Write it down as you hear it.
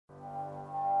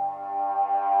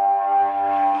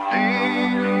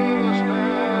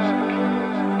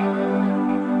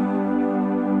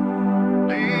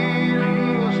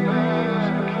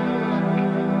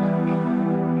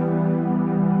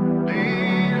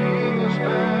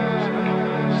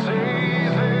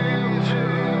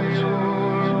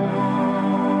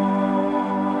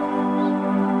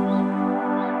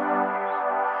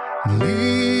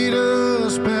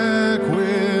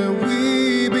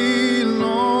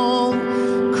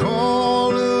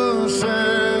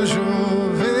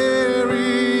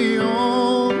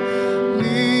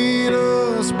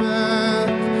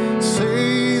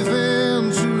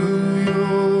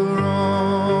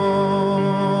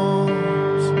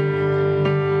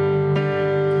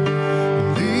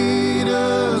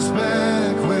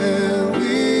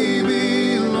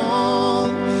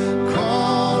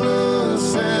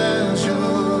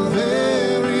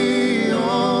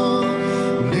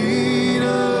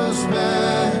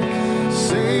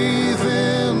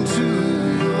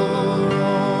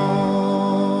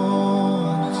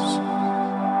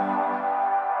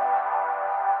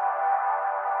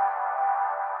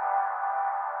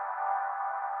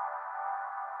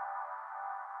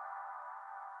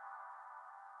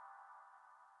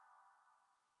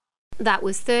That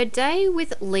was Third Day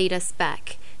with Lead Us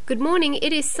Back. Good morning,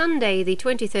 it is Sunday the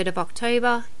 23rd of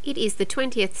October. It is the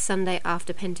 20th Sunday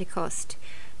after Pentecost.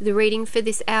 The reading for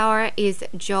this hour is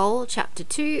Joel chapter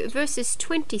 2 verses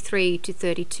 23 to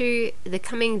 32, the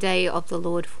coming day of the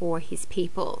Lord for his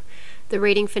people. The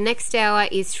reading for next hour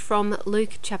is from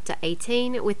Luke chapter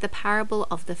 18 with the parable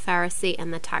of the Pharisee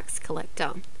and the tax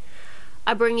collector.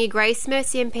 I bring you grace,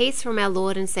 mercy and peace from our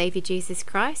Lord and Saviour Jesus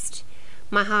Christ.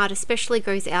 My heart especially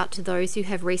goes out to those who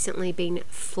have recently been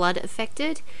flood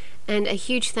affected, and a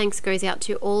huge thanks goes out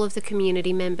to all of the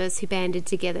community members who banded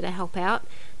together to help out.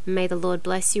 May the Lord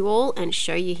bless you all and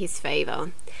show you his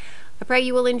favour. I pray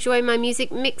you will enjoy my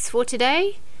music mix for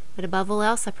today, but above all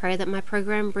else I pray that my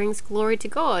program brings glory to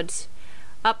God.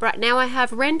 Up right now I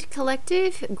have Rend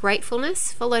Collective,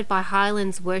 Gratefulness, followed by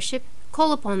Highlands Worship,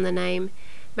 Call Upon the Name,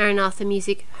 Maranatha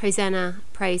Music, Hosanna,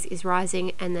 Praise is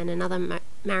Rising, and then another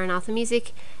Maranatha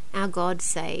Music, Our God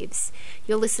Saves.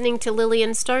 You're listening to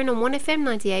Lillian Stone on 1FM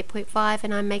 98.5,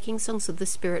 and I'm making songs of the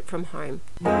Spirit from home.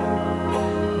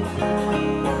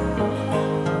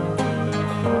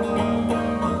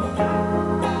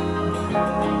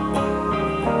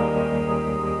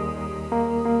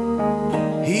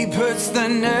 He puts the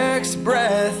next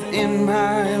breath in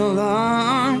my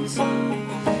lungs.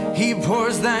 He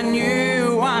pours that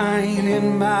new wine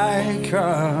in my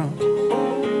cup.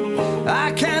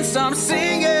 I can't stop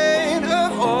singing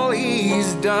of all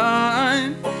he's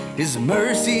done. His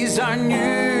mercies are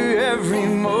new every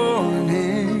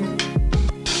morning.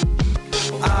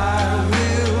 I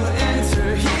will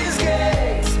enter his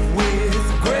gates with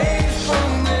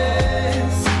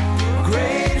gratefulness,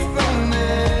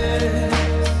 gratefulness.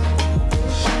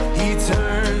 He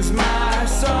turns my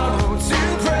sorrow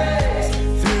to praise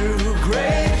through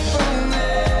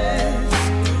gratefulness,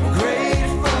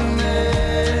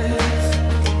 gratefulness.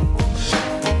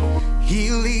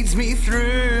 He leads me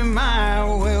through my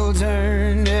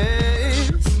wilderness.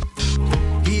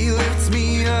 He lifts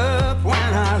me up when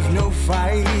I've no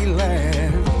fight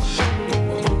left.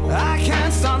 I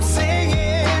can't stop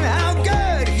singing how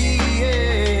good he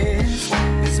is.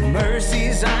 His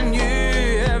mercies are new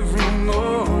every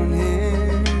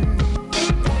morning.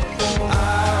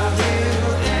 I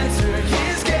will enter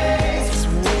his gates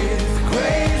with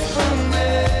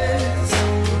gratefulness,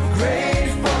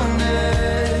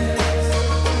 gratefulness.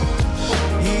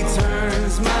 He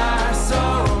turns my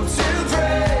sorrow to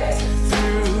praise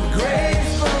through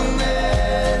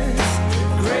gratefulness,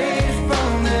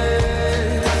 gratefulness.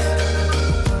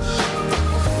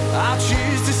 I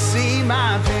choose to see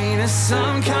my pain as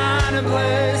some kind of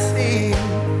blessing.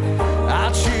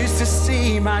 I choose to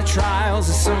see my trials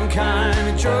as some kind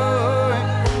of joy.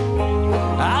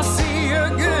 I'll see your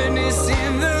goodness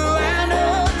in the land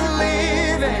of the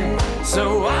living.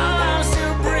 So while I'm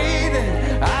still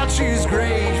breathing, I'll choose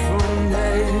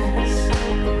gratefulness.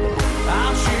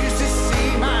 I'll choose to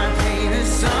see my pain as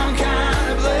some kind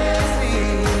of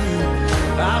blessing.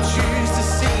 I'll choose to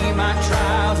see my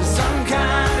trials as some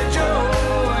kind of joy.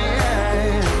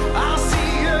 Yeah. I'll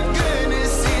see your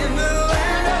goodness in the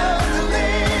land of the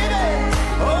living.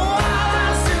 Oh, while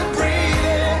I'm still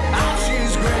breathing, I'll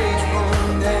choose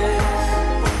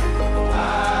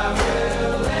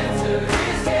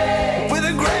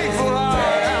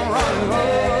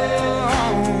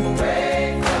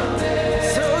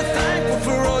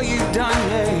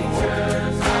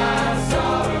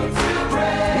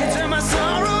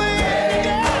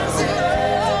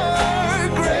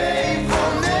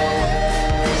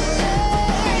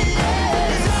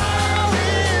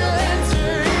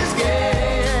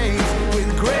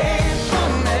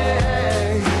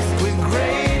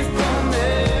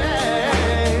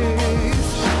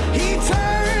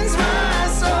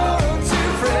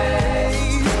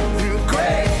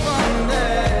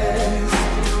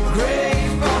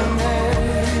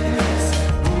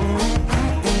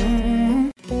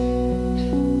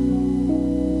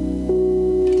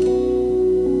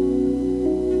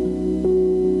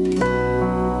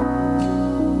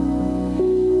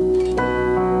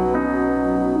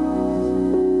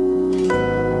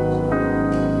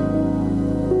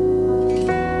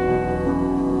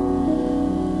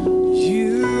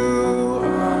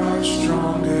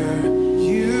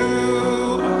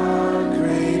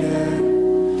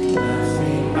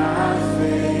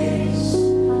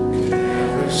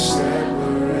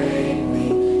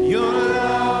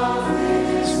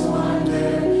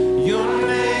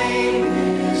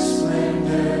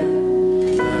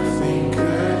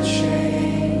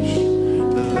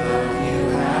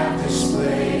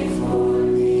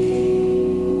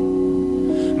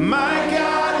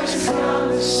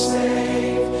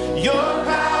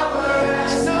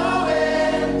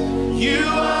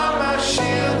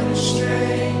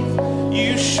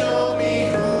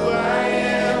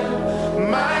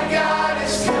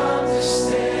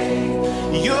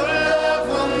Your love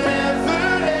will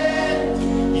never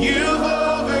end. You've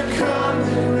overcome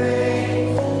the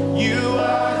grave. You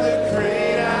are the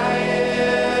great I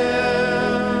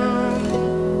am.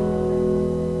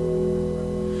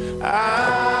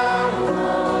 I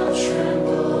won't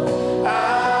tremble.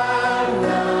 I'm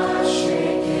not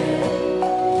shaken.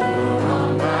 You're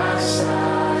on my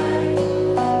side.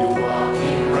 You're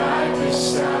walking right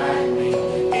beside me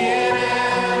in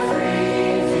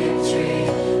every victory,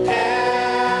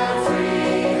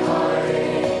 every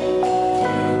heartache.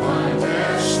 You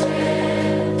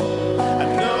understand.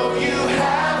 I know you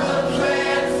have a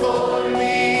plan for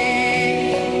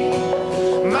me.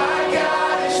 My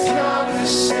God has come to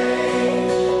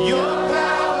save. Your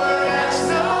power has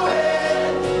no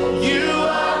end. You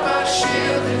are my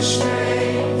shield and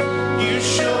strength. You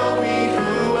show me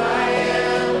who I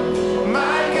am.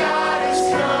 My God has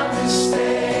come to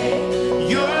stay.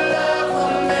 Your love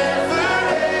will never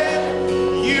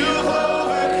end. You've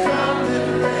overcome the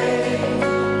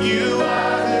grave. You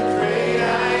are the great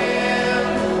I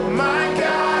am. My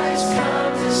God has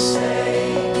come to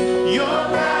save. Your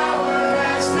power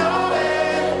has no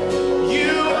end.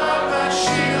 You are my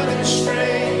shield and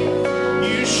strength.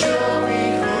 You show me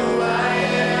who I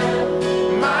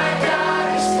am. My God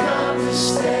has come to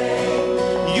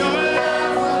stay. Your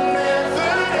love will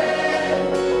never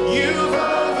end. You've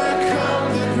overcome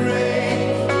the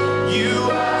grave. You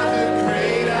are the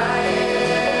great I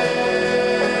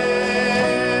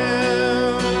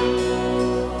am.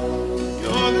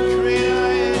 You're the great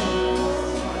I am.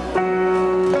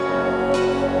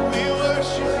 We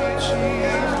worship you,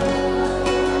 Jesus.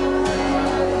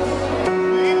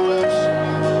 We worship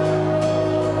you.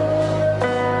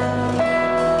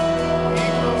 We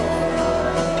glorify.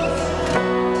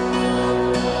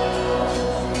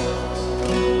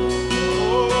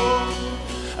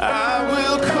 I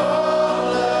will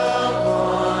call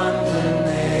upon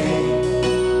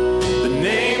the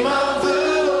name of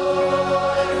the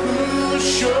Lord,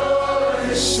 who's sure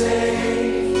to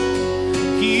save.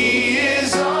 He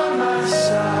is on my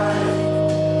side.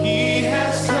 He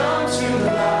has come to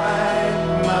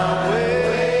light my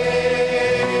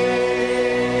way.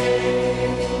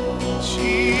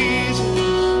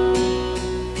 Jesus,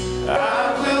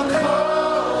 I will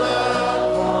call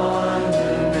upon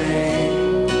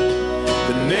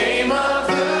the name of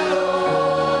the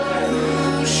Lord,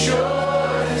 who's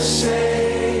sure to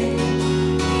save.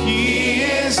 He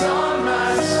is on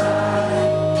my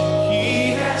side.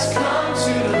 He has come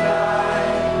to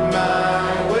light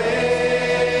my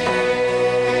way.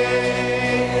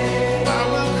 I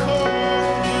will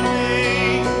call your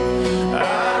name.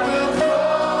 I will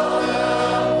call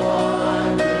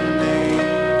upon the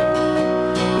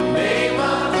name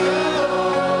of the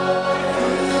Lord,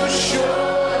 who's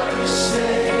sure to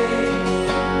save.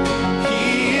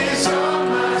 He is on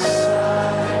my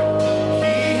side.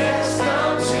 He has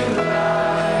come to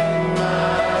light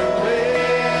my way.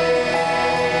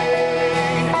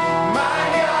 My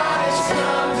God has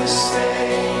come to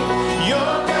stay.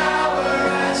 Your power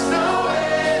has no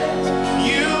end.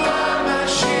 You are my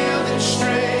shield and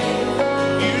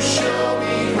strength. You show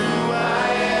me who I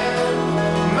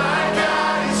am. My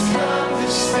God has come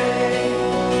to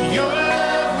stay. Your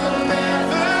love will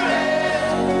never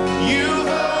end. You've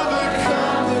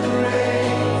overcome the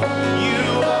grave. You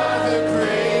are the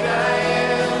great I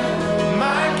am.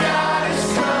 My God has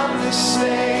come to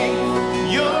save.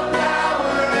 Your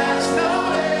power has no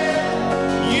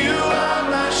end. You are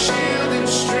my shield and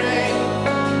strength.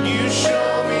 You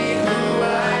show me who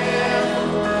I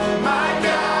am. My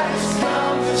God has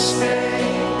come to stay.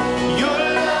 Your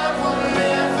love will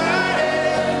never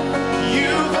end.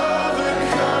 You've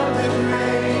overcome the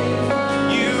grave.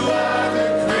 You are the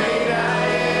great I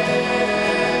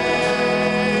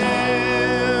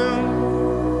am.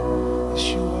 Yes,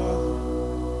 you are.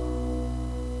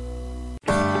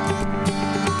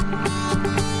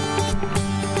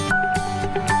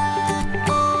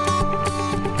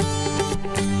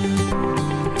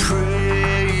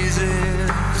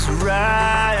 Praises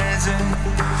rising,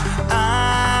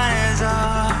 eyes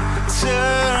are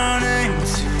turning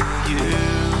to you.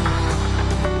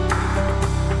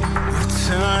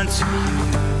 Return to you.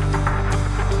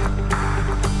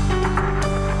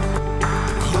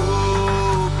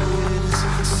 Hope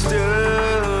is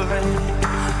stirring,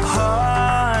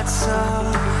 hearts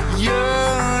are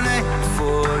yearning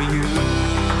for you.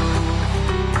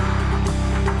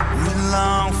 We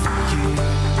long for you.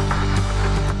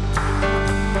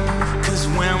 'Cause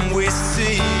when we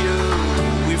see you,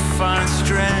 we find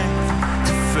strength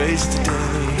to face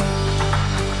today.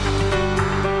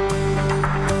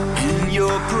 In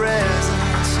your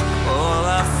presence, all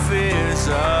our fears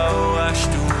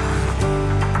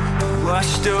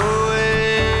washed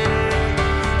away.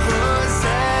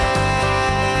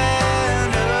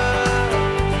 Hosanna,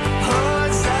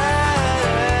 Hosanna,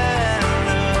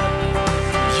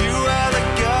 you are the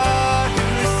God who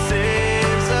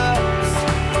saves us,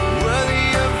 worthy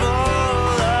of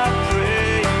all our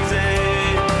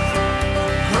praises.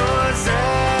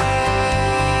 Hosanna,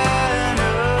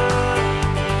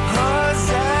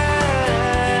 Hosanna,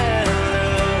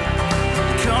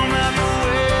 come have your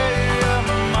way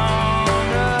among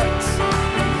us.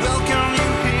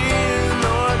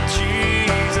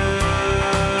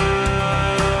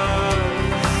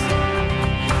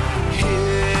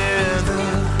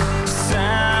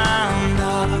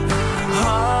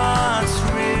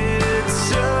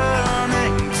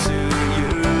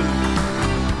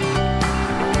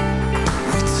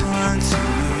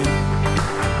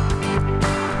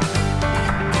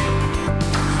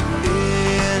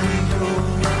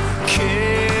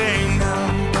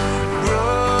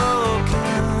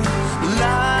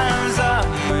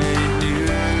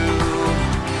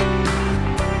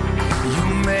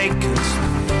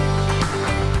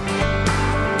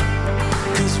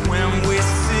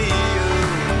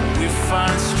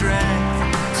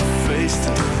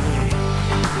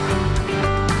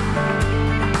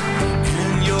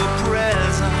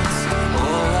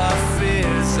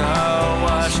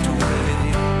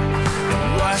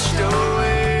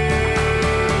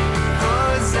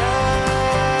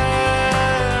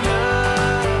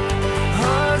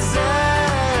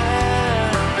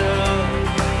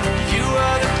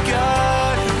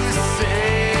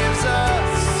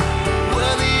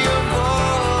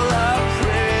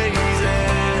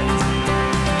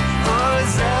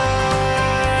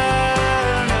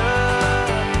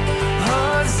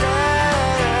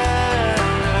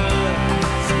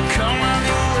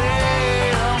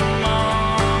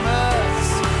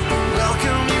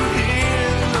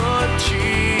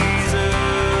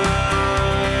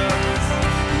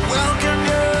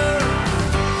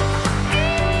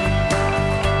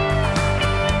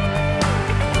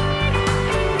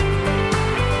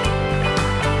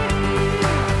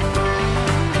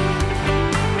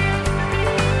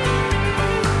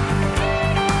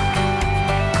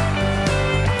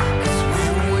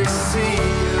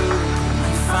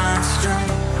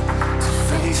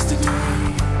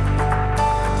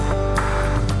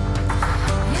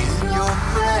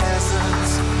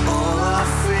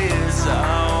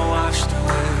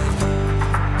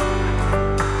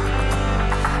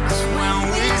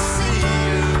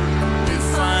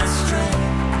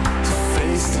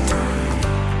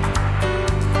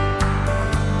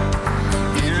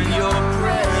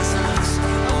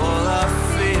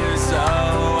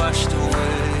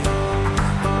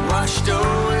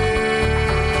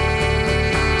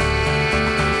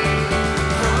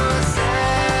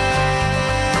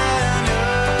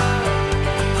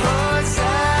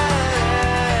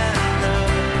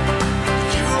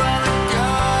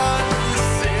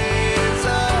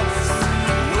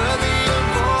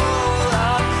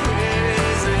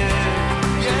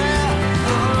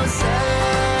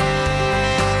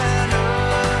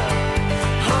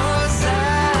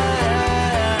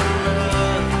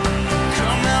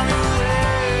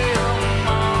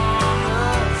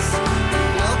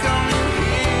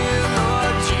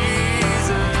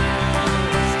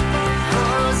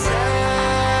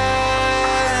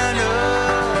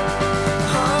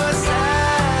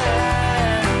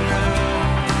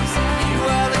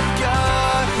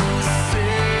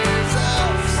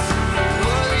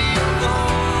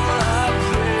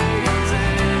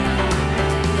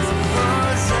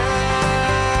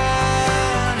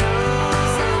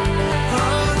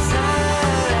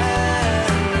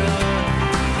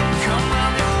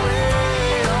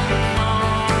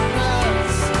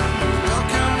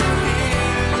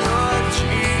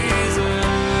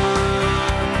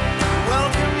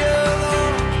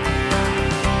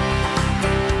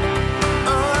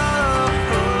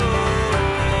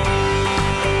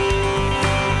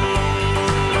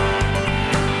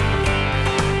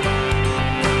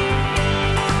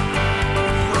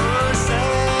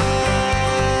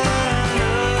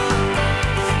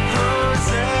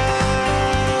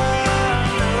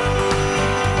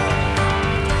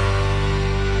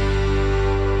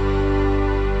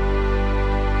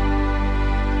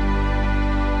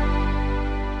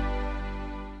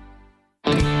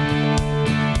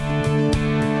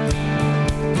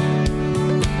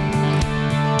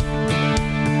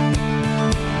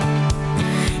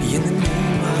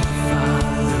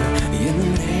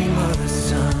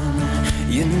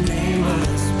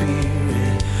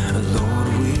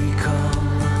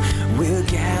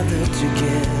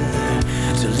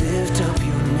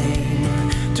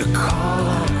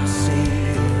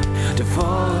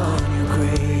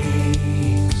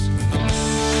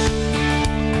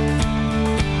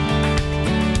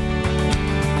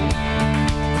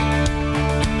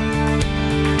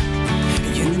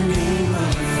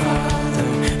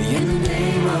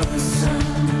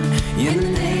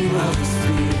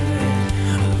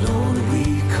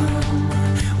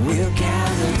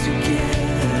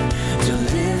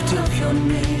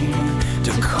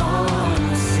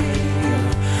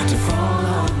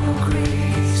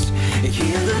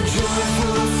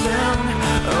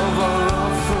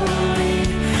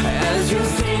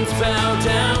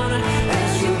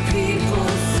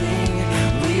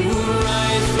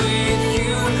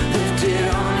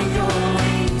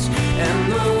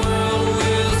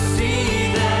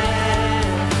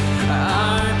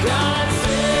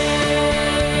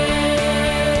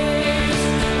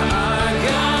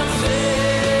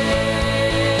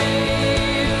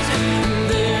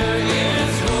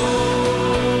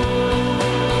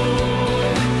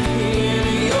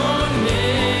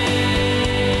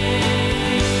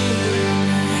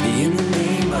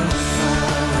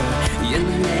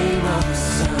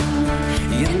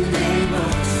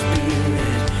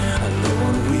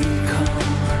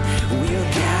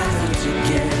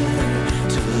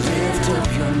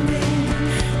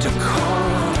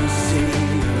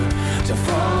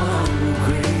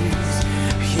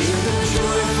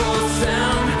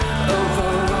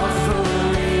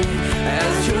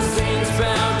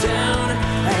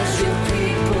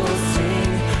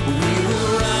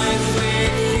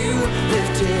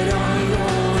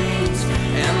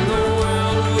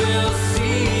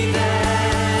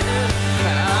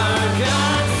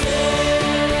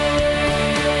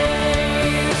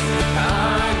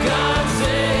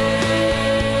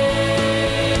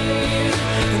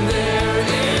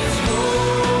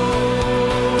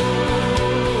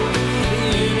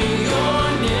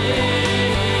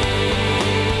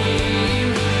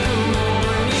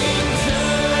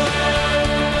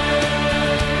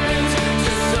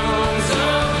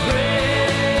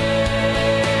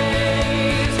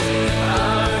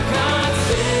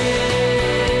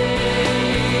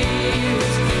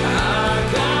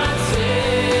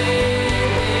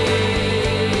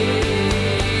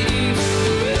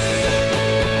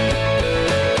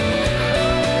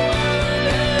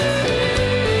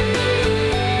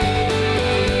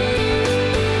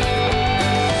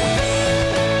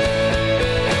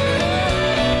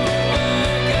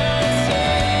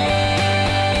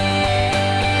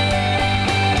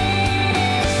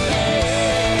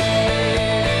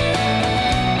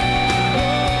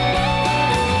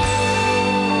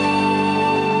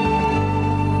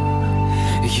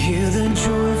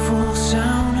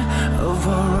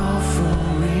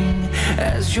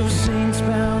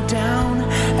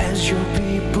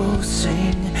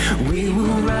 We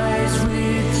will rise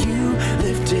with you,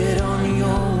 lifted on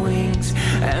your wings,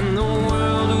 and the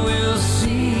world will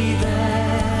see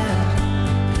that,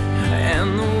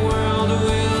 and the world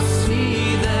will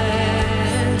see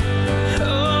that.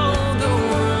 Oh, the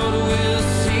world will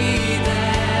see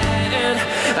that.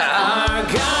 Our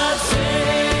God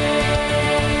saves,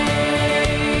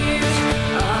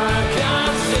 our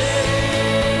God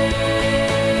saves.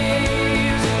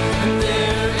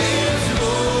 There is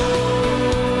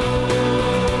hope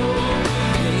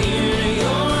in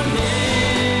your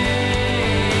name.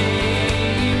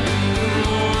 The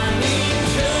morning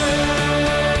turns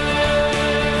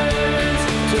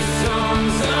to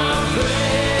songs of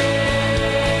praise.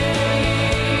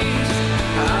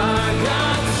 Our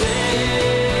God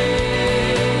saves,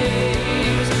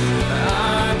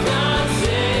 our God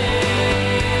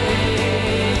saves,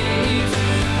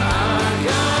 our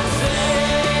God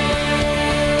saves,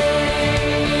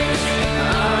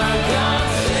 our God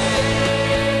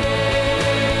saves.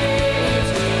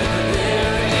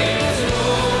 There is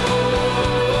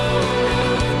hope,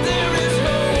 there is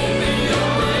hope in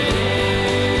your name.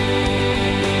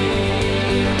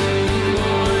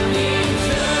 Morning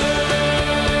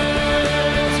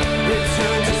turns,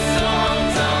 return to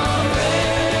songs of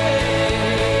praise.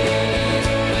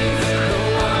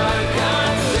 Our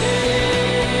God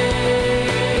saves,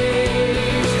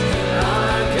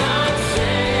 our God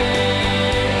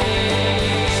saves,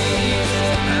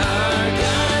 our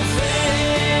God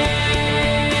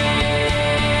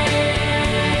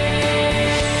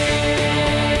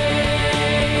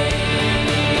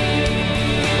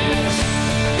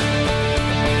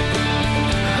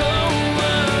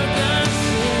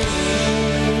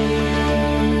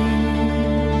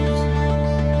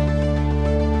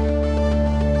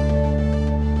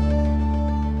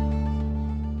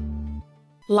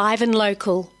Live and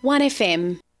local,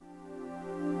 1FM.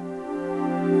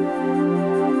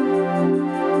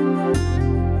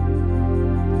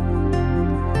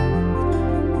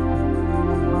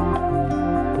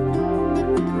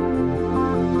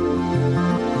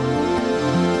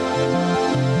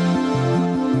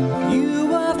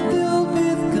 You are filled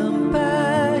with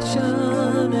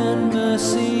compassion and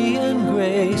mercy and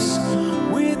grace,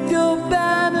 with your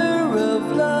banner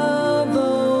of love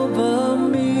over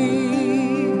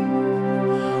me.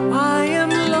 I am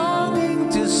longing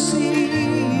to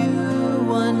see you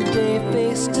one day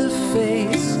face to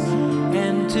face,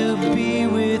 and to be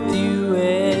with you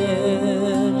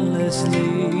endlessly.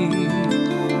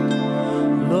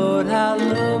 Lord, how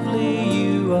lovely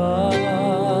you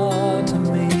are to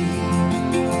me.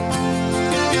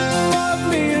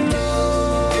 Love me,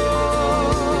 Lord,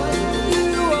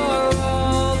 you are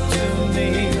all to me.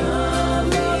 Love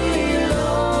me,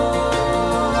 Lord,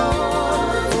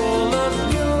 full of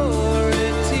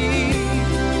purity,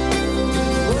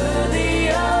 worthy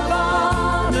of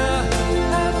honor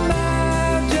and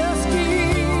majesty.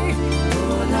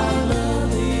 Lord, how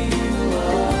lovely you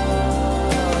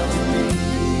are to me.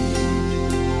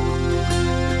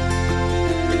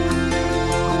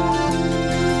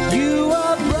 You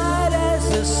are bright as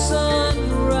the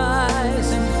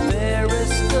sunrise and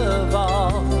fairest of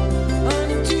all.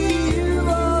 Unto you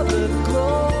all the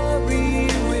glory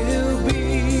will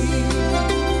be.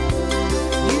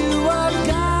 You are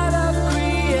God of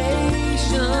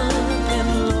creation and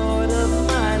Lord of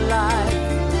my life.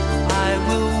 I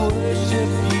will worship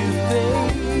you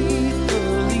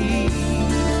faithfully.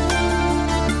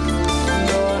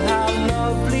 Lord, how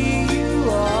lovely you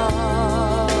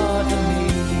are to me.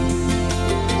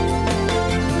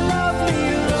 Lovely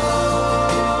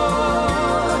Lord,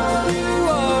 you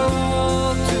are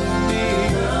all to me.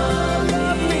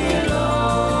 Lovely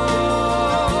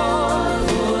Lord,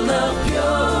 full of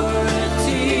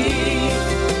purity,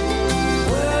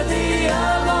 worthy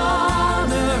of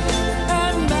honor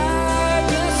and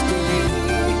majesty.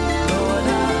 Lord,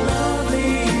 how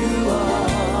lovely you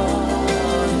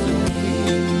are to me.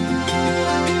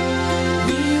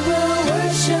 We will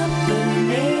worship the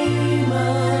name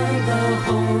of the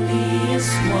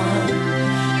holiest one.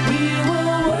 We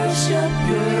will worship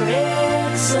your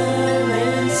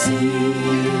excellency.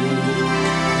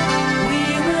 We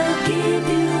will give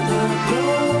you the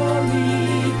glory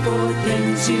for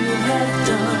things you have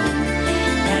done,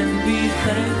 and be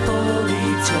thankful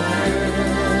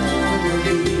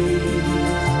eternally.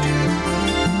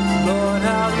 Lord,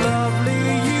 how lovely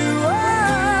you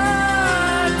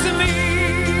are to me.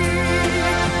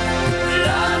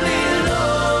 Lovely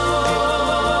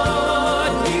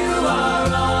Lord, you are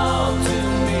all to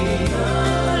me.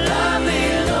 Lovely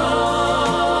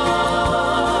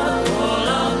Lord, full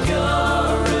of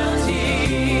purity,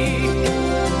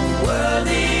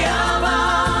 worthy of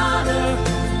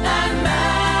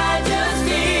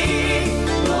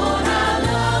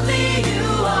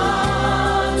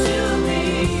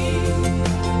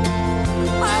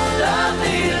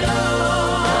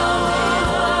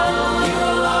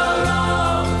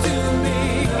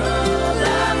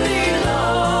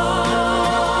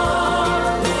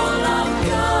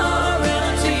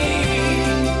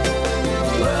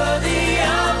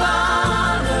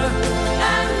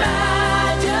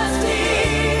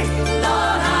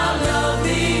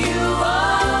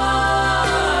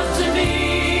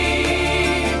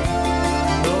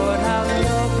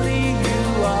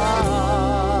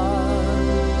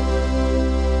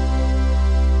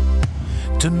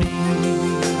to me.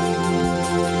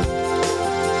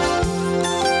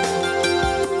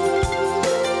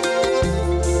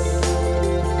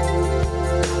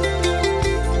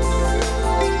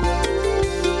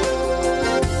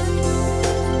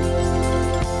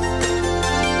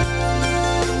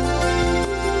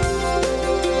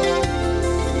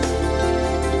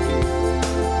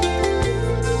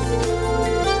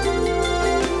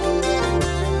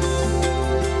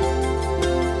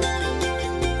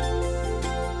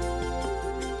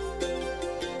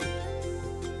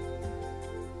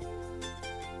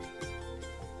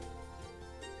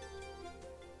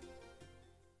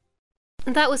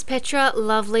 That was Petra,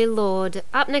 Lovely Lord.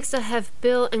 Up next I have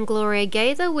Bill and Gloria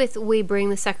Gaither with We Bring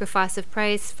the Sacrifice of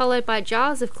Praise, followed by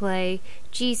Jars of Clay,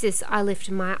 Jesus, I Lift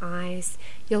My Eyes.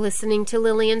 You're listening to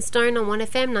Lillian Stone on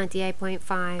 1FM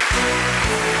 98.5.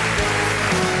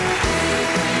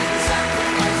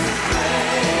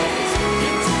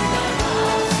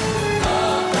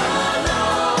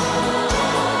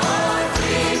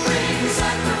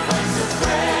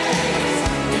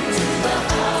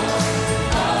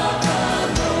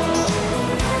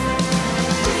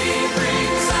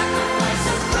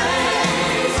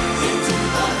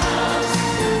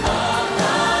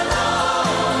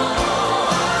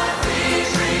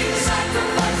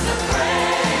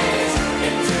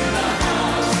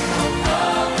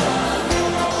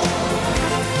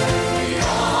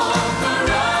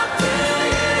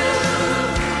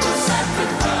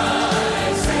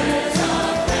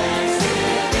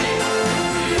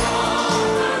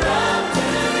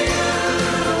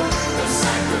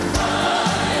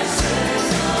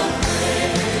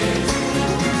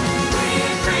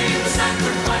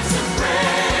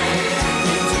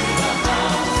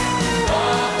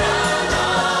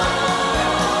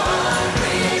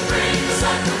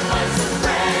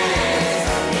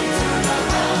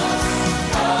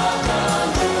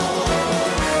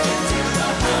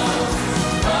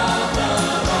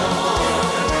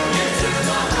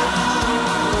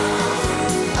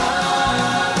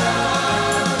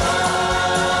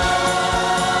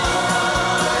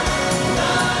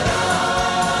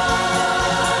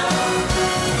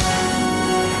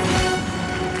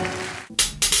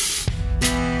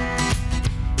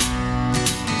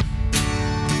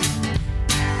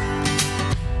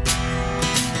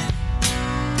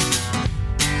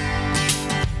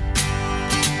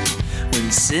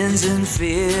 Sins and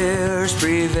fears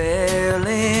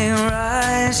prevailing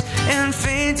rise, and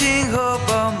fainting hope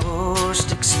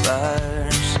almost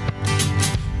expires.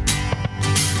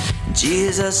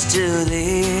 Jesus, to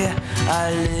thee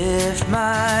I lift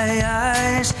my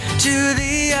eyes, to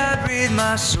thee I breathe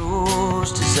my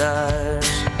soul's desires.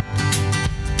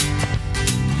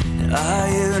 Are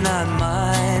you not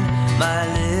mine, my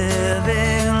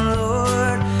living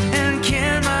Lord? And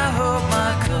can my hope,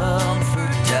 my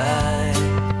comfort die?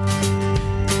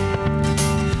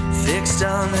 Fixed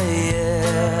on the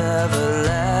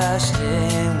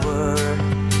everlasting word,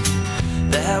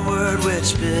 that word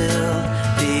which built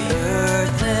the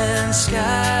earth and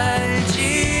sky.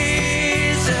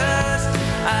 Jesus,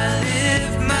 I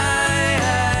lift my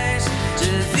eyes,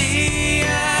 to thee I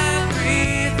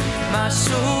breathe my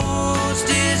soul's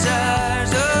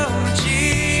desires. Oh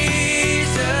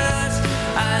Jesus,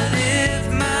 I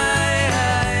lift my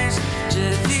eyes, to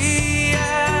thee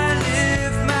I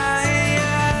lift my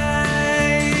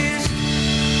eyes.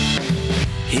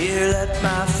 Here let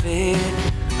my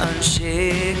faith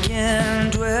unshaken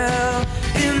dwell,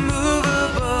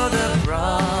 immovable the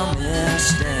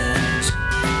promise stands.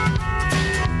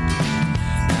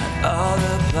 Not all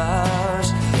the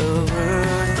powers of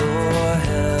earth or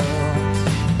hell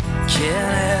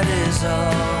can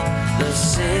dissolve the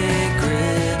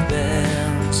sacred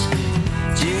bands.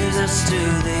 Jesus, to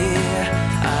thee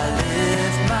I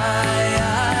lift my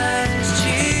eyes.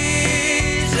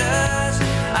 Jesus,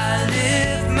 I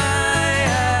lift my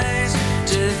eyes,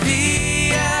 to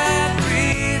thee I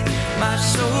breathe my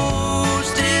soul's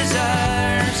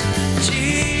desires.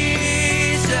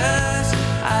 Jesus,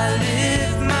 I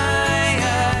lift my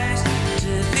eyes,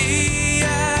 to thee I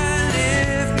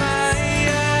lift my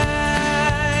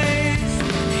eyes.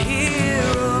 Hear,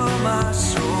 O my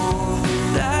soul,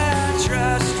 thy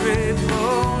trust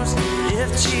repose, if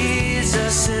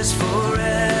Jesus is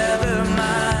forever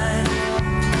mine.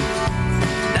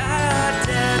 Not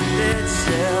death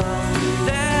itself,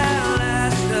 that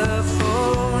last of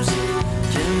foes,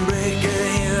 can break a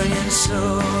union so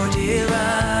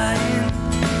divine.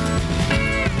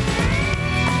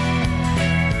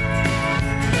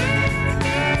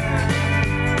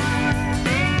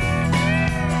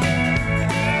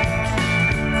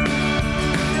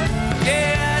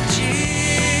 Yeah,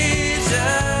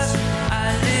 Jesus,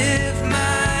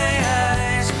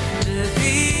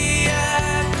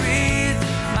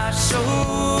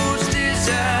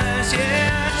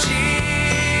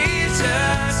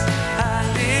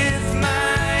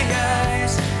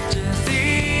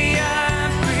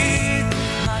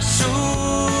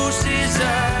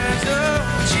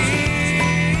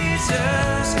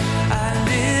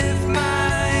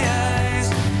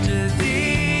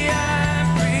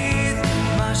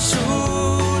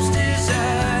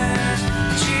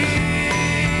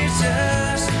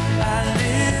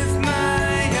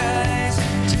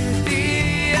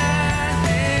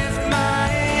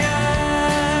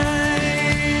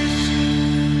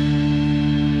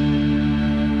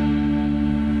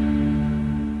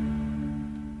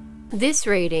 This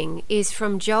reading is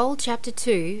from Joel chapter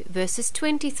 2, verses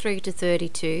 23 to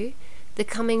 32, the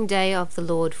coming day of the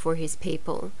Lord for his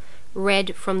people,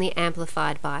 read from the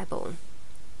Amplified Bible.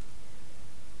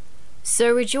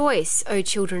 So rejoice, O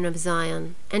children of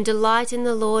Zion, and delight in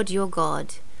the Lord your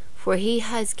God, for he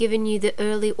has given you the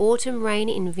early autumn rain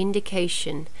in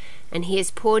vindication, and he has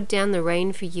poured down the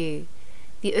rain for you,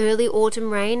 the early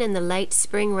autumn rain and the late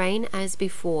spring rain as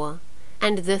before.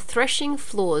 And the threshing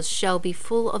floors shall be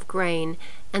full of grain,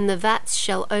 and the vats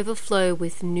shall overflow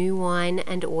with new wine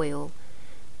and oil.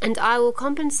 And I will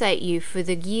compensate you for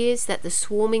the years that the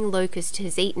swarming locust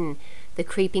has eaten, the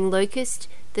creeping locust,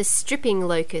 the stripping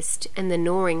locust, and the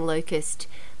gnawing locust,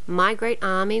 my great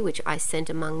army which I sent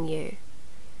among you.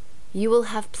 You will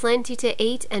have plenty to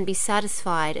eat and be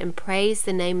satisfied, and praise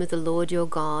the name of the Lord your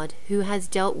God, who has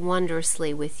dealt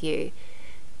wondrously with you,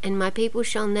 and my people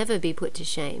shall never be put to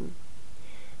shame.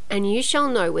 And you shall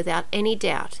know without any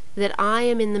doubt that I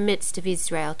am in the midst of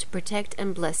Israel to protect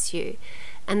and bless you,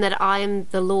 and that I am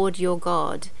the Lord your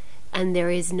God, and there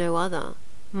is no other.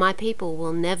 My people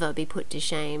will never be put to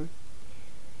shame.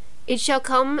 It shall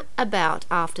come about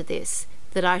after this,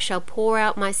 that I shall pour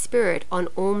out my Spirit on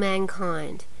all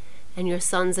mankind, and your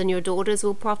sons and your daughters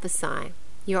will prophesy,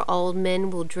 your old men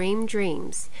will dream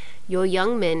dreams, your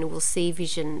young men will see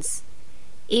visions.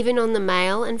 Even on the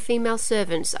male and female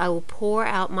servants I will pour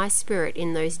out my Spirit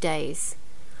in those days.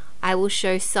 I will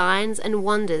show signs and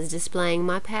wonders displaying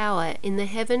my power in the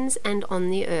heavens and on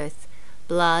the earth,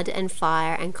 blood and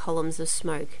fire and columns of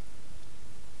smoke.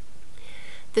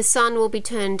 The sun will be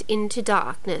turned into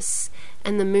darkness,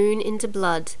 and the moon into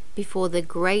blood, before the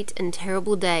great and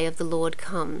terrible day of the Lord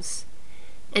comes.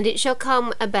 And it shall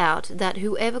come about that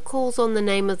whoever calls on the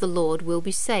name of the Lord will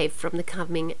be saved from the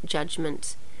coming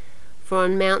judgment. For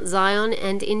on Mount Zion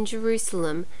and in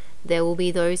Jerusalem there will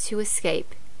be those who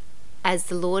escape, as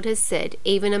the Lord has said,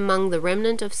 even among the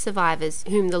remnant of survivors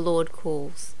whom the Lord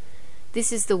calls.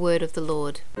 This is the word of the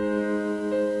Lord.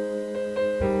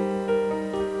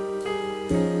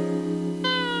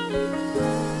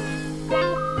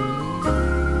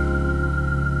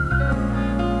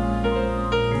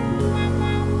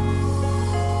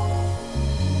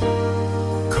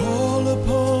 Call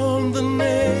upon the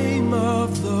name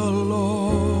of the Lord.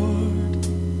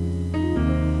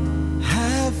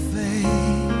 Have faith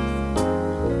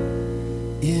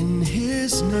in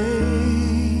his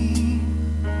name.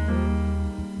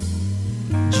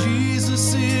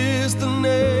 Jesus is the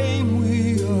name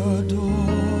we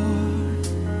adore.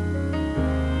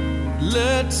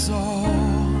 Let's all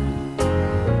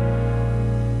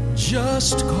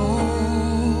just call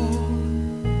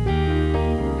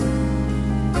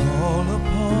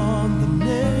upon the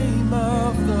name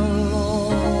of the Lord.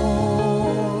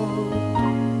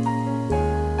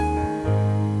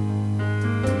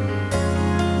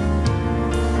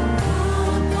 Call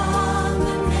upon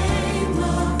the name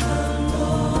of the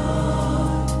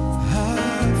Lord.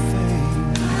 Have faith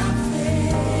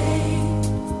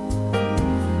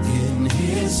in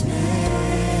his name.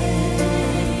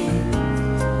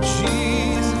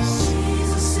 Jesus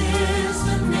is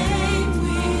the name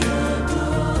we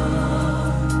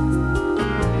adore.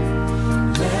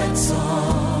 Let's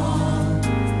all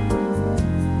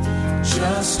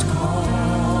just call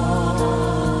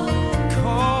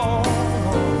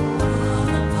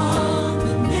upon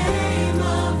the name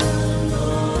of the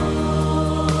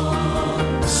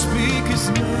Lord. Speak his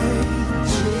name.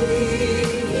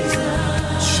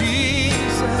 Jesus.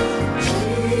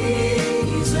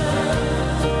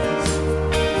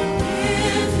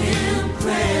 Give him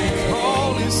praise.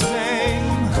 Call his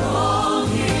name.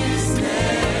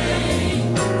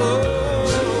 Oh,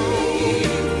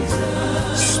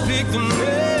 speak the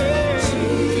name.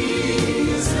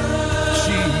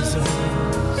 Jesus.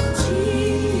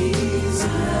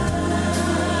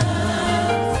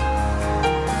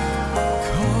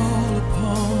 Call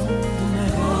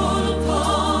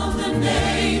upon the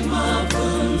name of the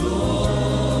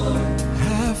Lord.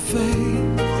 Have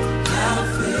faith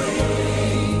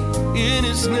in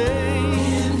his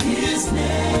name.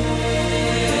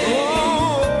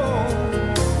 Oh,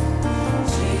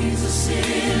 Jesus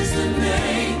is the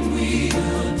name we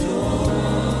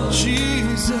adore.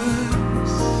 Jesus.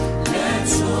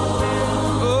 Let's all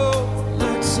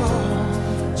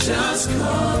just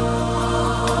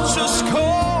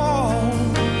call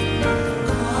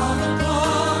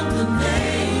upon the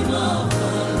name of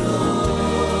the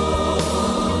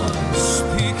Lord.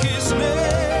 Speak his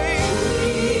name.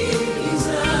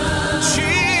 Jesus.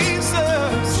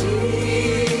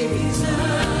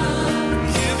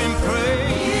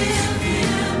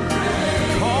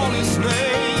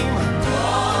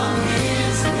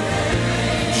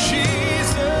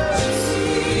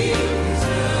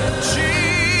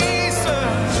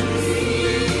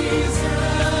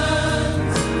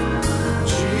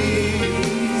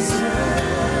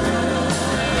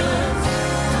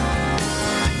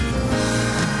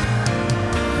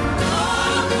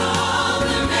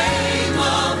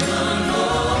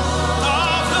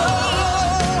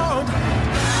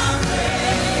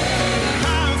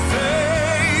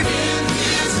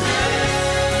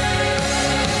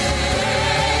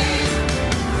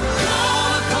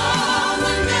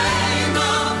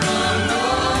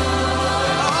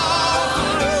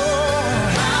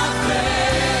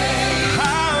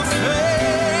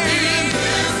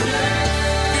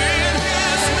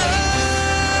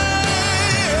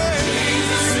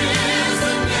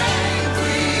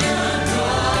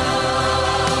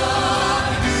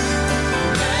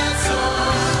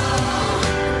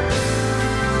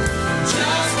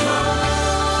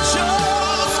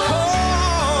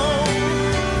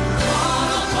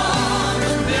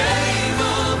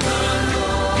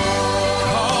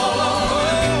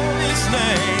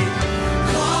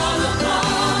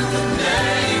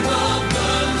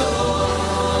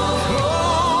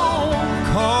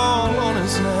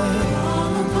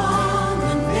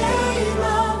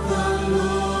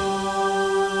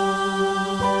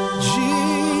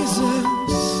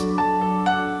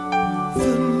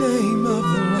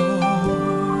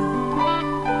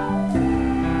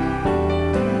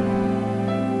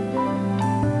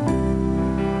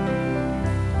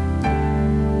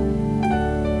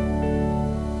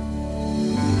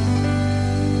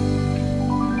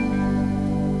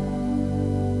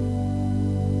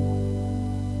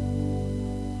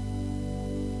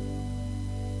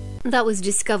 That was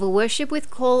Discover Worship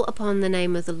with Call Upon the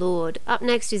Name of the Lord. Up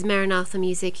next is Maranatha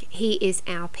Music, He Is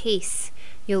Our Peace.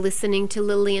 You're listening to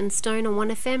Lillian Stone on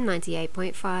 1FM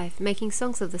 98.5, making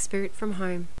songs of the Spirit from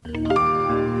home.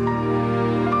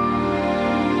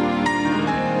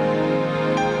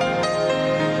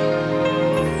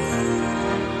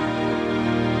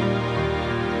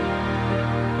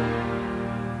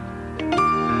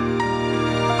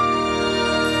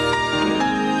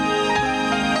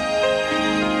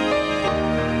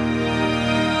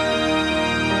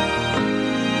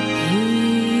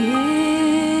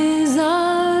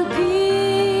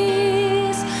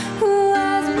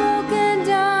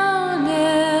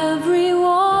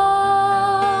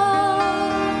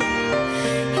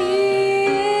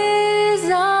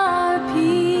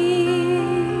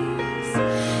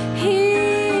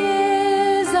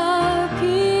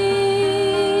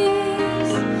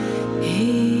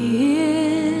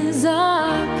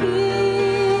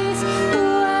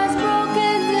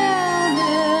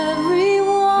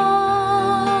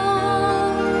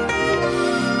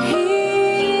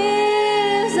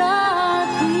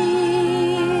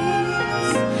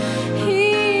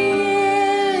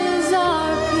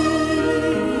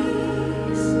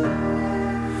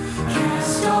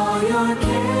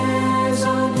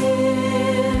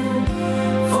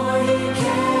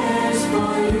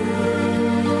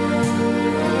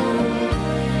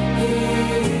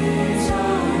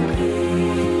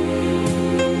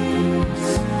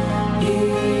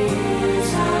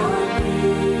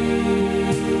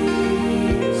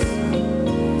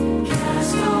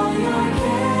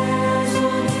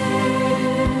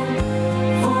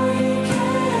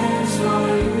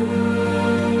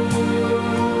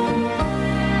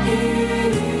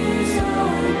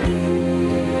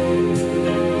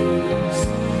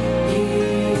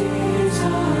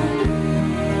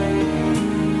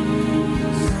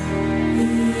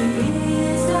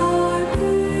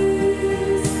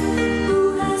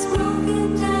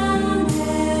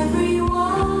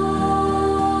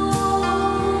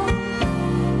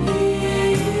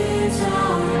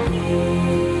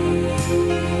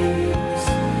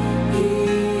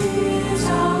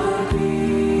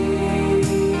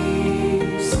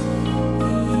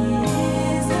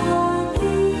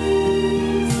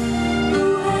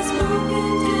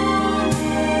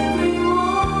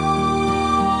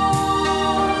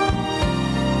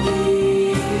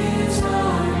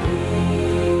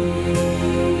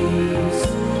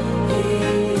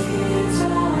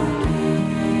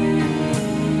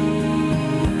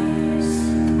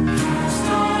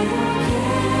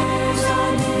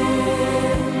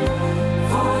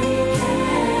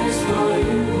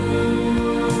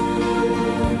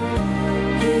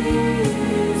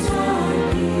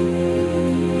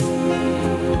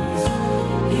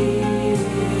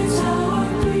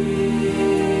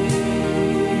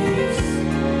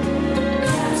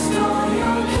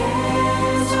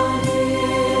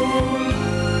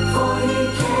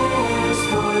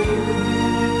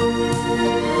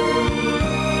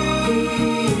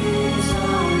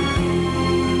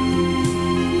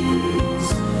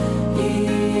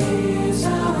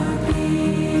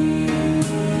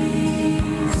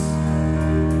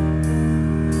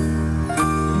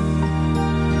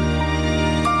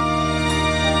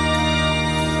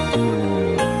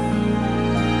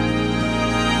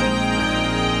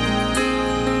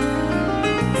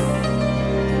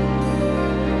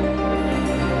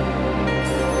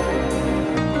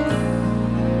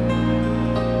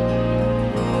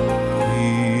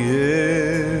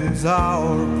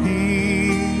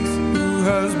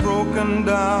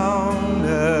 Down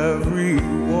every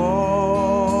wall.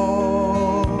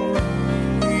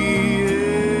 He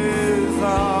is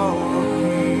our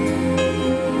peace.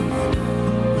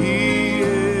 He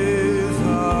is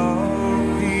our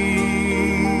peace.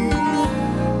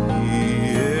 He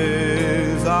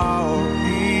is our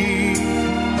peace,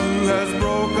 who has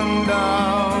broken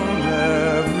down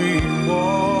every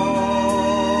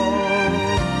wall.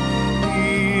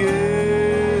 He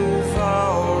is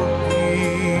our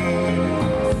peace.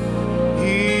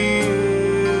 He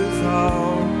is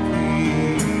our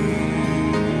peace.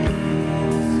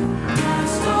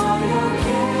 Cast all your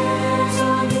cares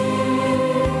on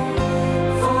Him,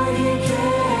 for He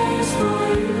cares for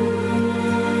you.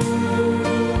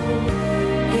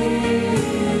 He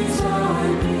is our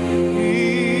peace. He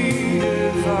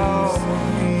is our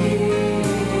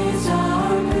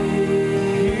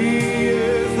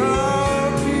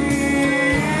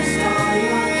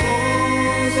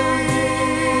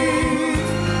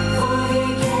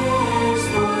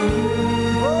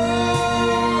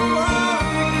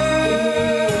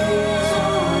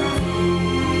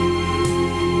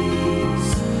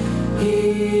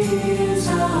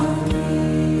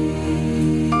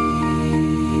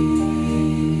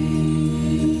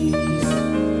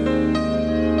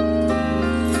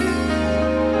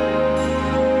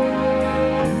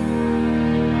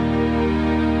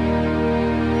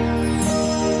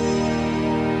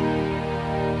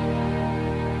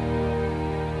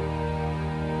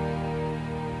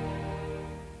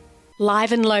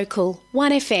Live and local,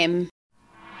 1FM.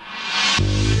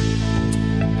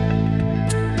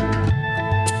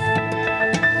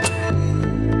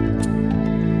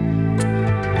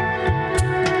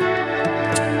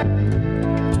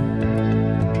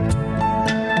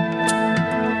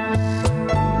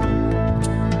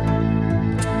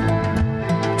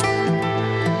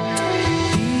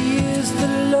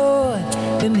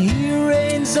 And he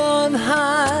reigns on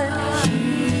high.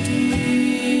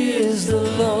 He is the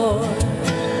Lord.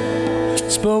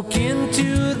 Spoke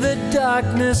into the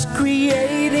darkness,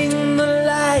 creating the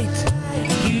light.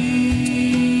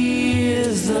 He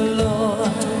is the Lord.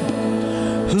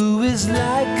 Who is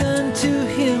like unto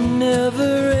him,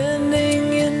 never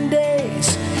ending in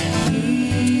days.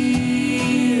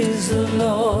 He is the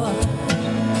Lord.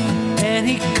 And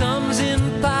he comes in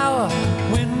power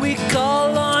when we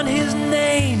call on his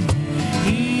name.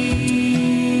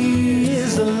 He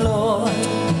is the Lord.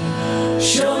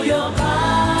 Show your power,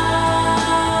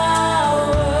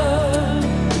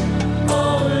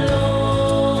 oh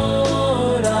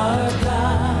Lord our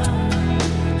God.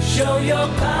 Show your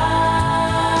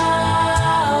power,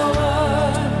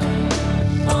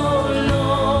 oh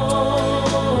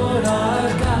Lord our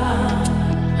God,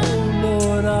 oh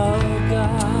Lord our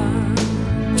God.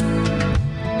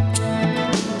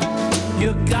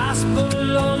 Your gospel,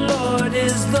 oh Lord,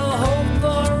 is the hope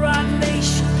for our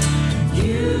nation.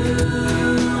 You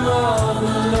are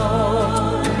the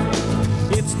Lord.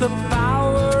 It's the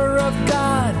power of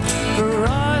God for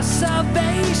our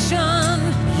salvation.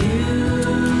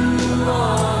 You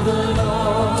are the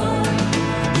Lord.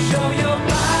 Show your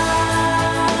power,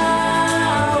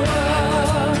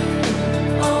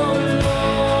 oh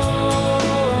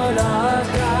Lord our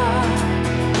God.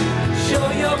 Show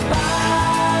your power.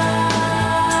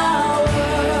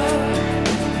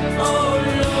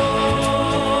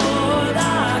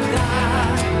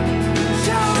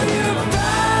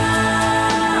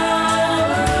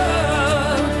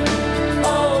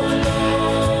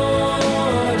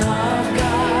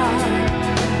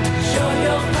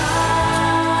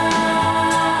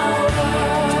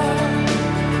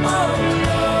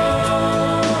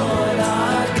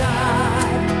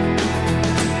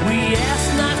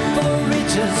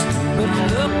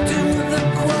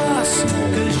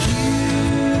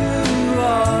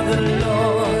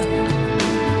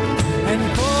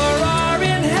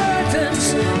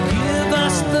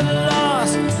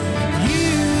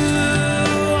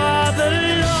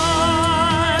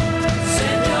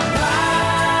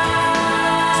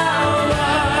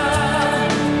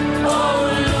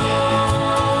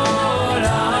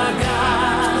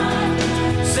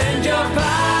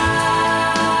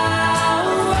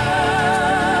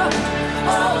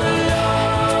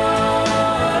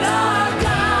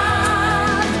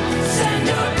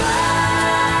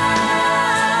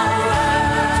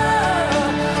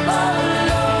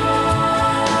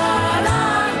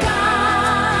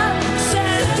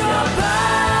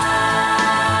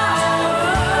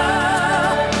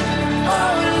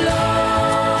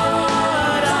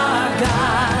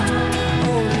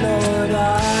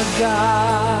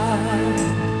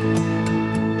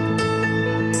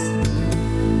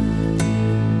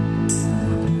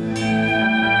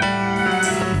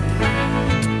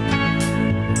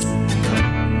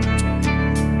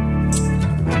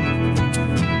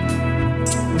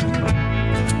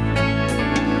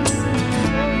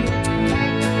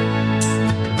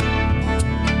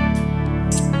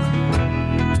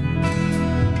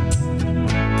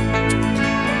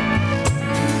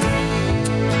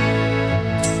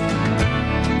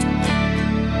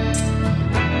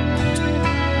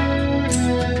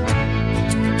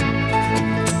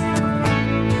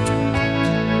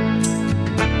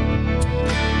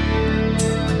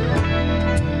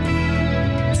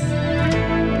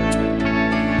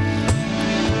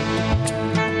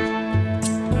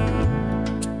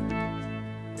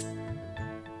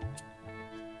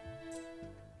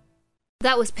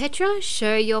 That was Petra,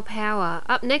 Show Your Power.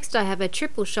 Up next I have a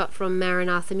triple shot from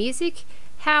Maranatha Music,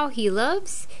 How He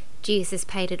Loves, Jesus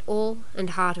Paid It All, and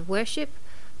Heart of Worship,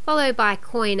 followed by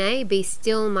Koine, Be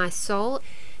Still My Soul.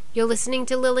 You're listening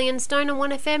to Lillian Stone on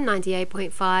 1FM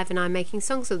 98.5, and I'm making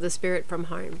songs of the Spirit from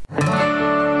home.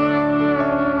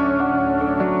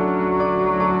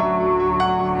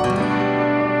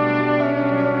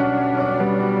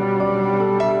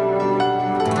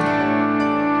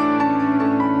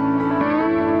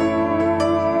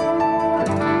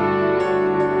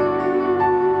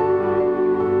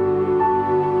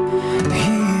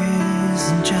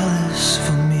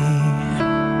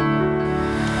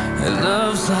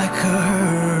 Like a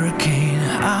hurricane,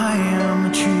 I am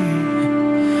a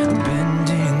tree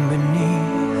bending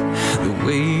beneath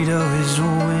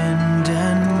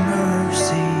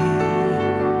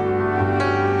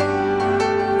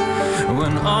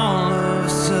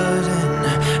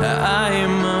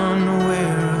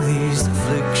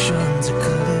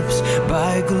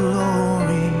by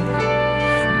glory.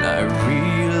 And I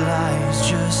realize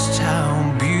just how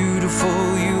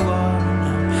beautiful you are.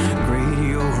 How great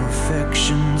your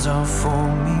affections are for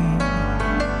me.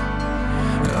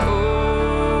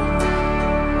 Oh,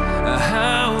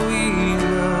 how he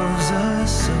loves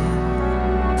us so.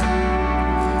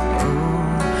 Oh,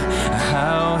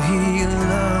 how he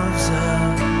loves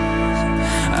us.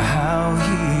 How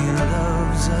he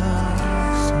loves us.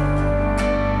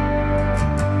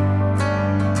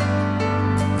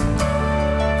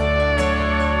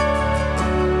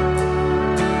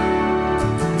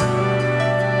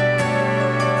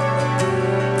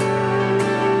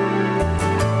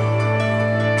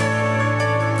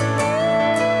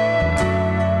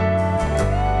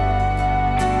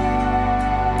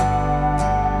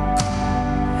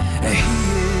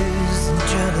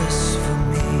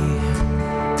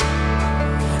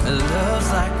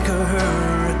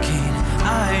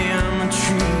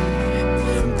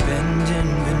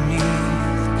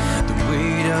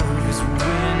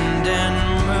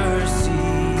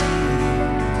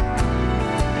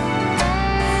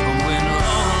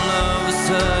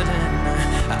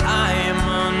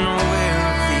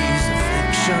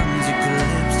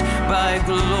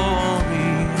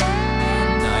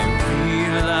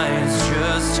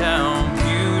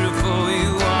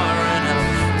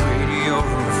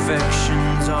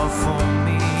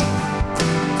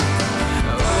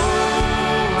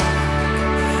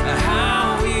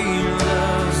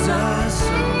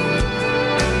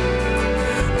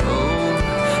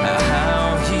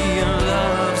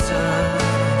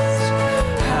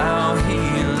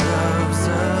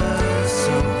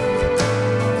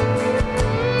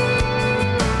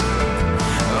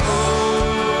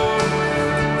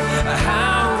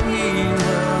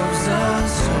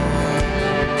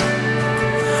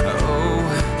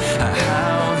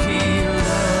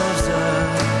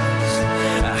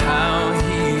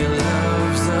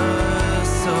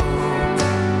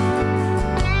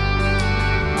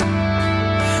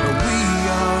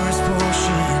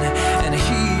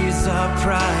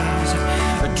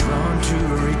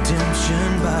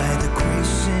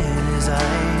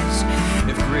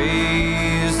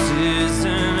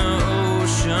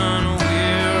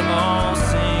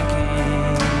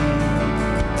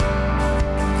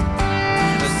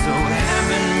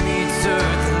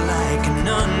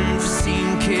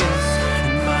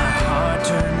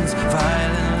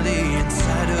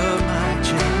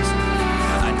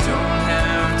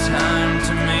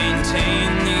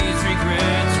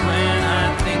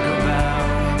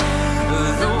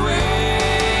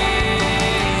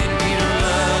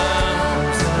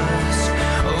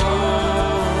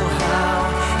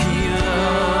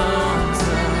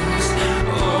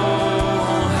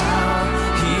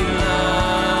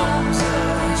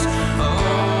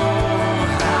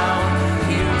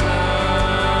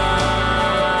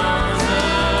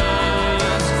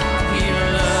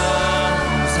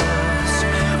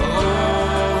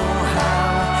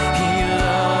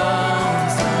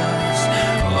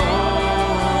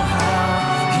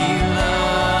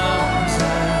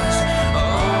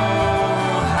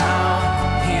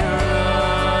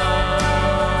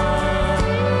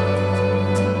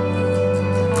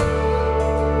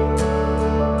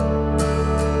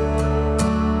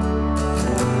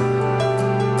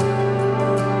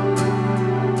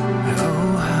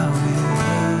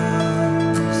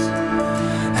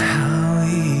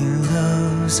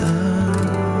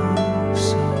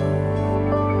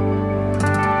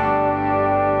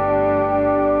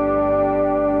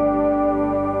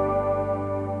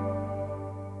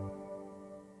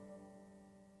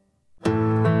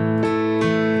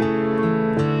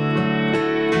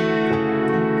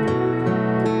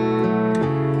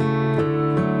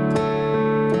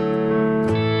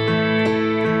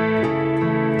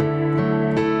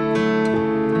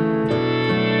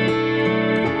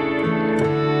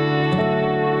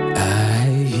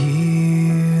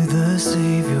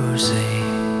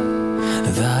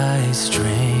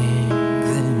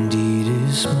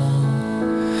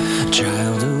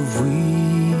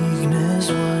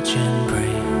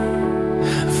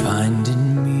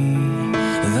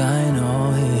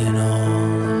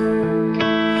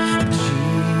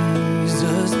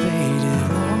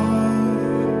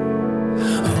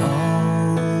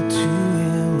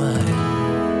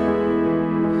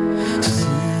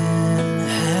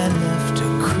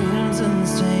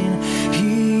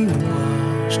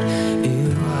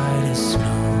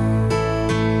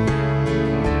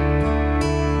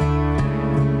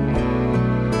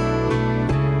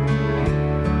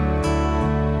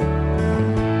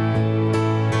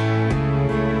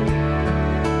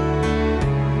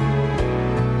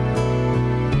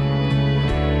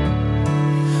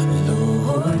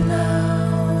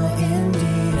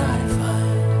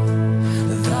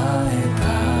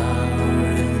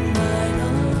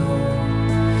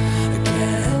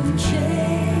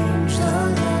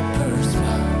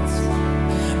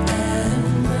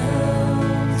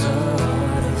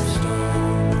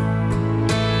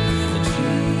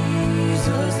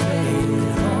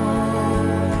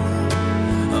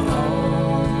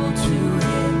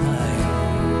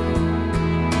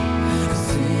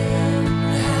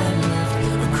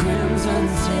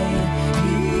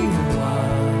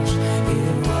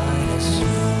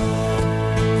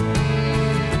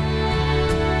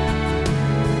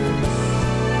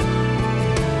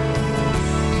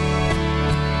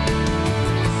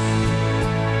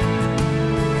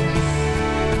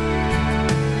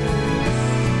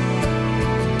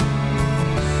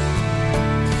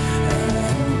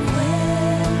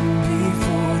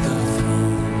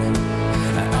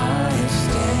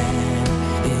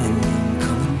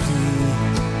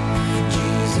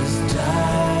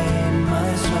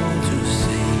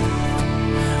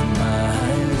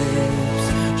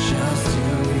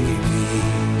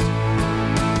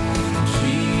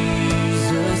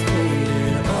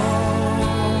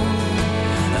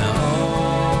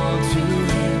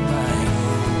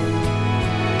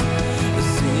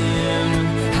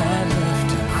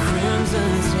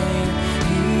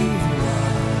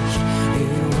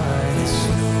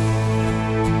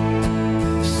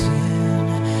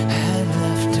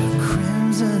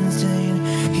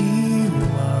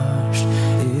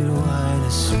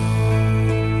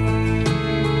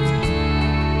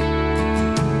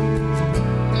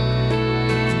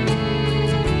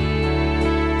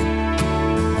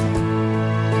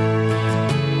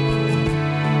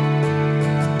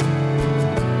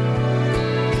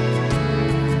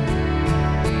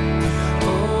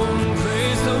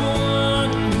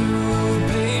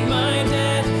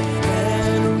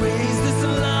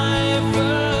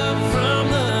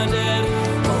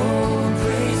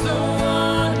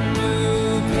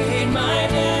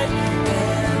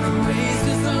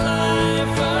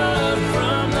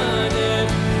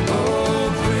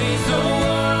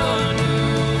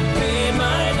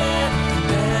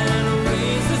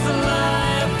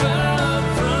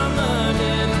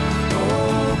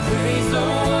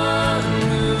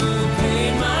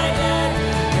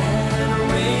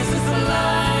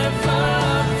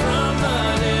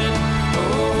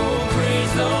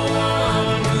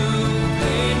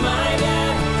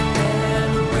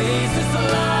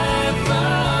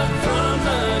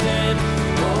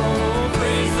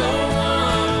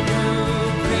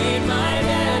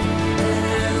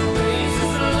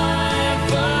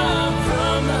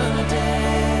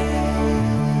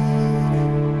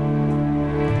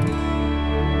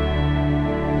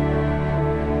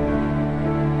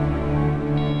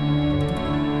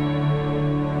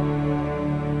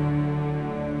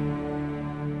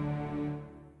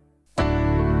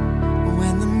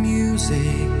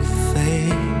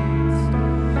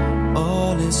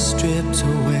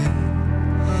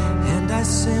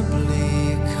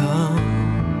 simply come,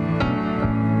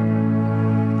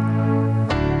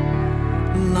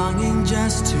 longing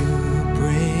just to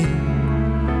bring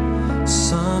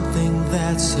something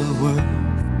that's a word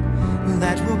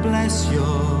that will bless your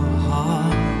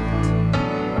heart.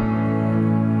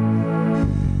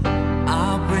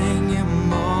 I'll bring you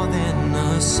more than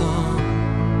a song,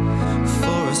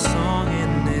 for a song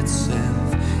in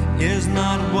itself is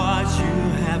not what you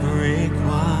have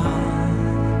required.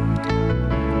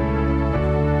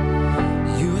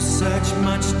 You search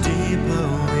much deeper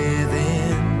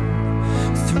within,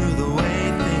 through the way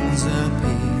things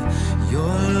appear.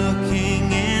 You're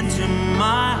looking into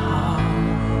my heart.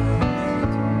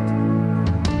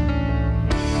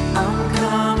 I'm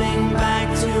coming back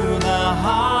to the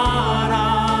heart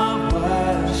of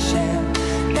worship,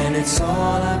 and it's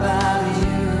all about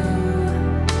you,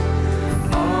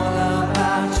 all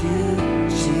about you,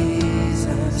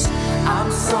 Jesus.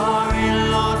 I'm sorry,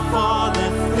 Lord, for the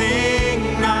thing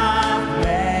I've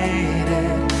made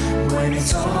it, when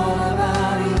it's all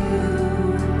about you,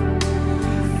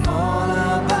 all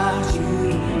about you,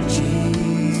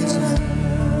 Jesus.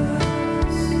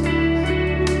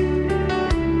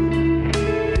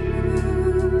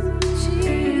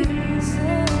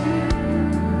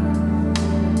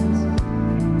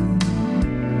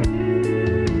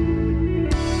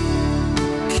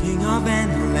 King of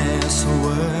endless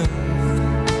worth,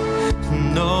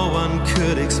 no one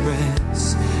could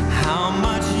express how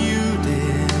much you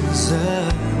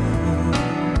deserve.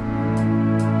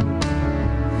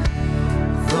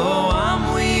 Though I'm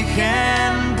weak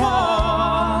and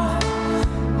poor,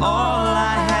 all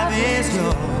I have is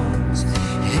yours,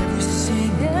 every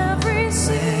single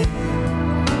thing.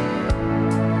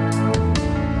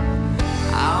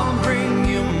 I'll bring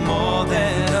you more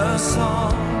than a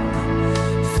song,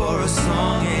 for a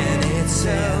song in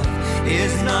itself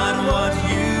is not what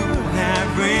you have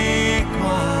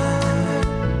required.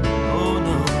 Oh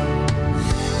no,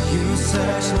 you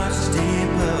search much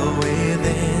deeper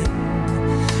within,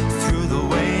 through the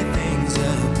way things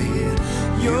appear.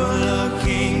 You're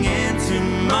looking into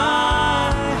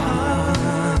my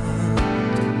heart.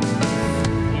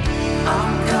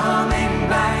 I'm coming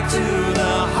back to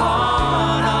the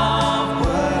heart of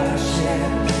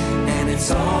worship, and it's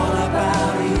all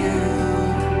about you,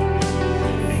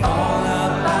 all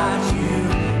about you,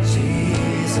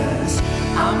 Jesus.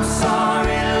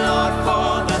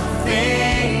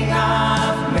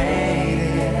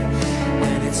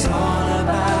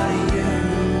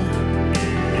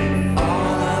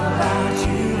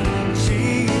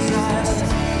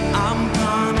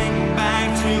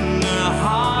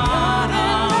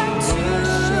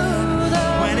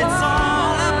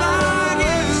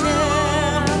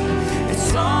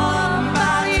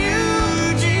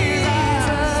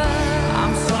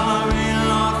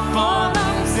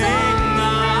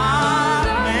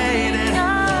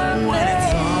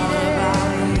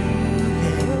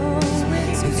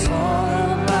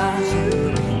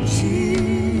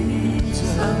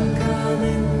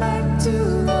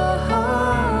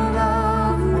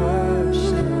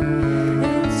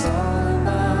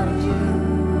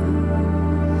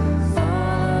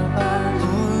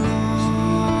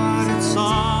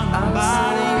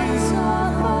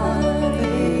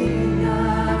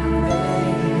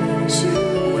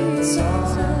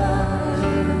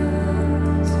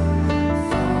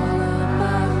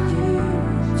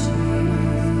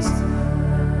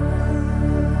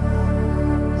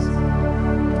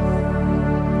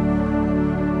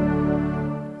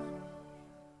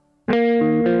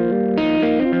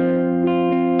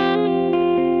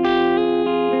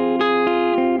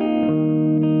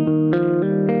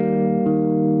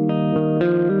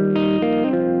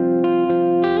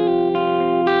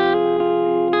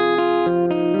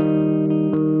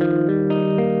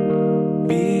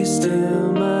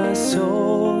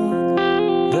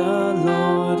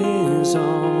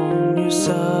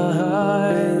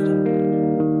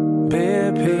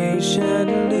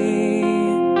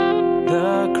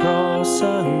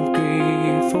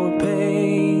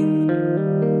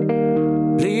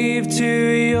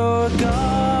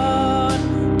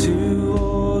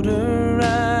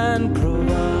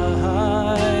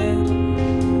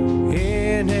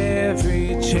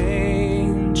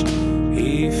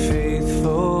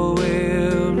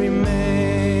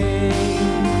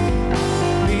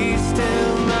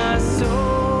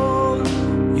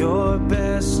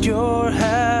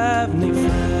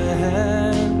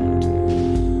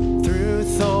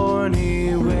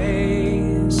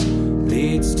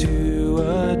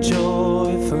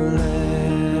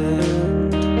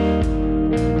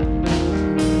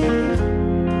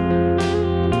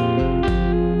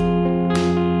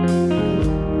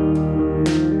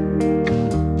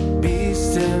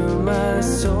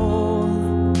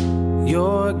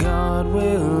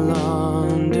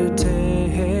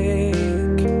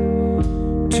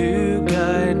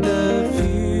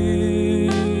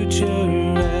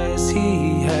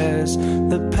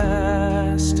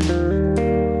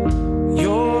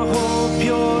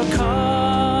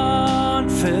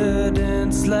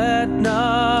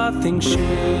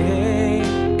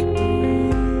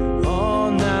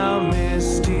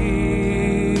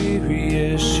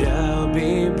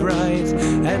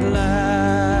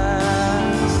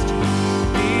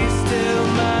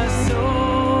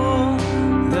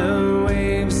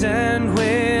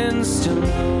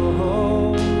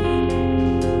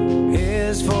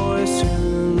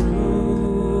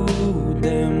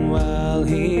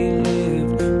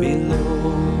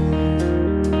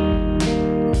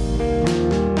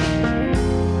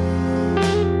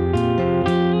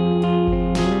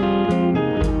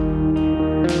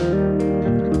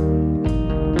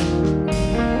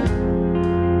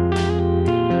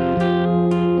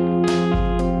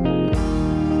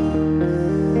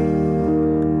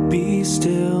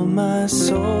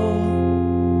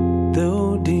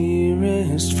 though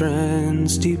dearest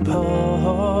friends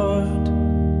depart,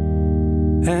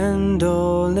 and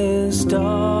all is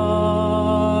darkened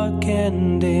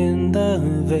in the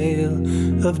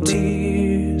vale of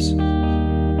tears,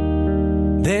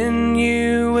 then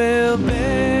you will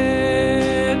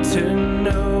better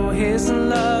know his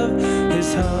love,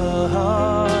 his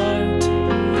heart,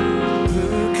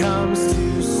 who comes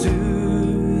to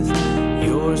soothe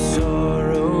your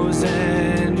sorrows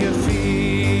and your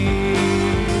fears.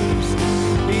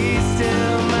 Be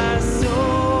still, my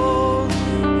soul,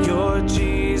 your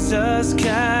Jesus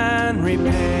can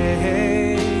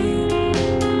repay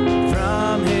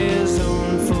from his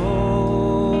own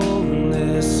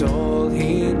fullness all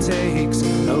he takes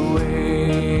away.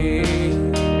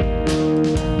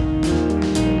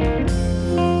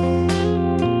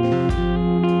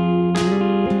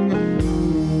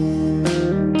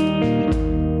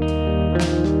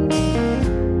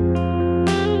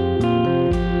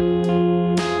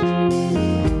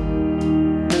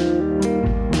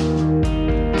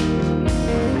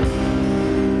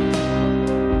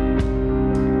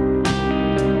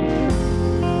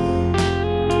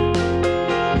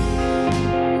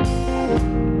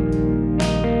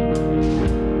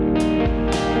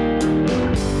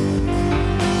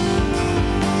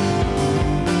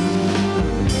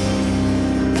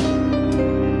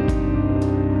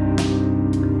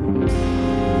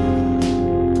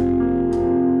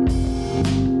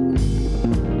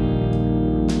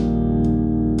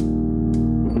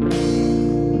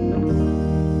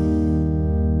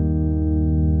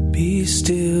 Be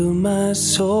still, my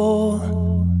soul,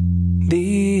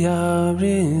 the hour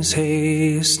is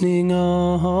hastening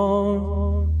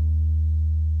on,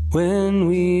 when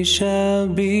we shall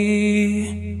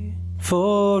be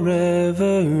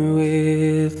forever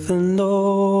with the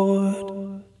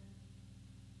Lord.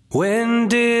 When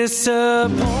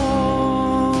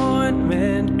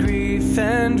disappointment, grief,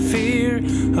 and fear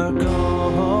are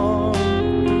gone,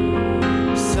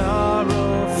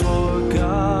 sorrow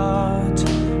forgot,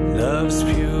 love's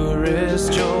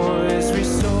purest joys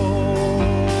restored.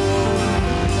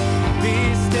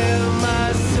 Be still,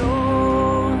 my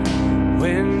soul,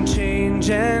 when change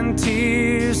and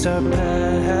tears are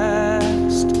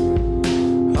past,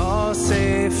 all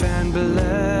safe and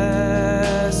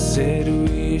blessed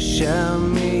we shall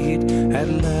meet at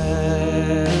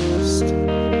last.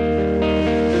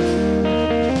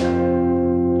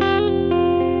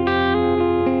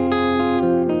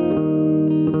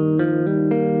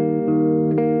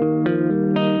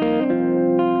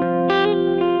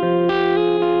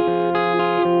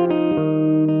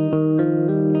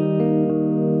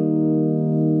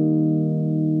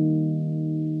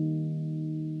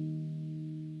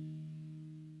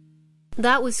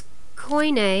 That was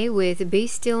Koine with Be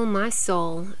Still My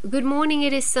Soul. Good morning,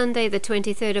 it is Sunday the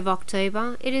 23rd of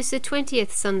October. It is the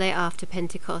 20th Sunday after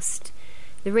Pentecost.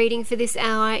 The reading for this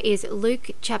hour is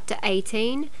Luke chapter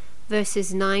 18,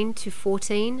 verses 9 to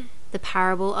 14, the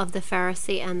parable of the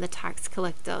Pharisee and the tax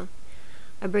collector.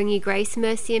 I bring you grace,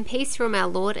 mercy and peace from our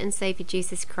Lord and Saviour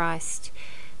Jesus Christ.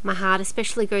 My heart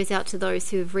especially goes out to those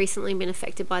who have recently been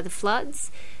affected by the floods,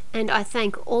 and I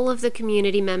thank all of the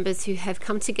community members who have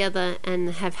come together and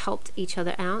have helped each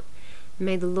other out.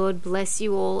 May the Lord bless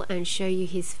you all and show you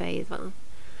his favour.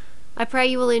 I pray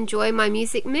you will enjoy my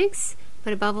music mix,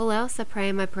 but above all else, I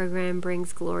pray my program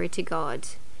brings glory to God.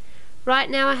 Right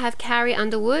now I have Carrie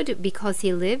Underwood, Because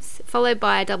He Lives, followed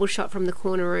by a double shot from the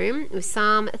corner room with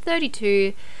Psalm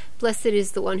 32, Blessed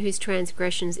is the one whose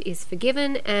transgressions is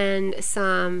forgiven, and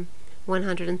Psalm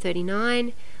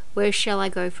 139, Where shall I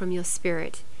go from your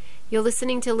spirit? You're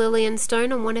listening to Lillian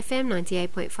Stone on 1FM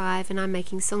 98.5, and I'm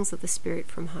making songs of the Spirit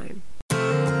from home.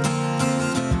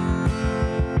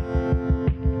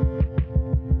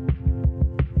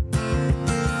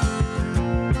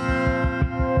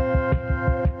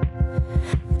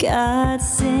 God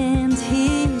sent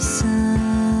his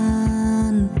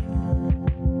son.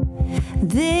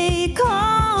 They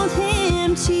called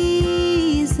him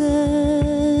Jesus.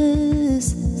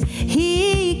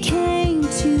 He came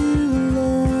to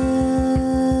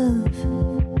love,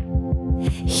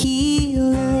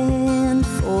 heal and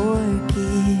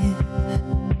forgive.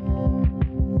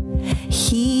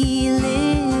 He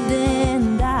lived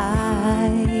and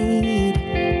died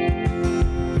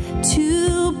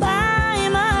to buy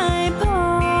my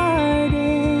pardon.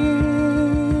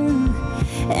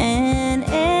 An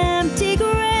empty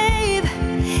grave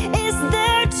is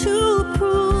there to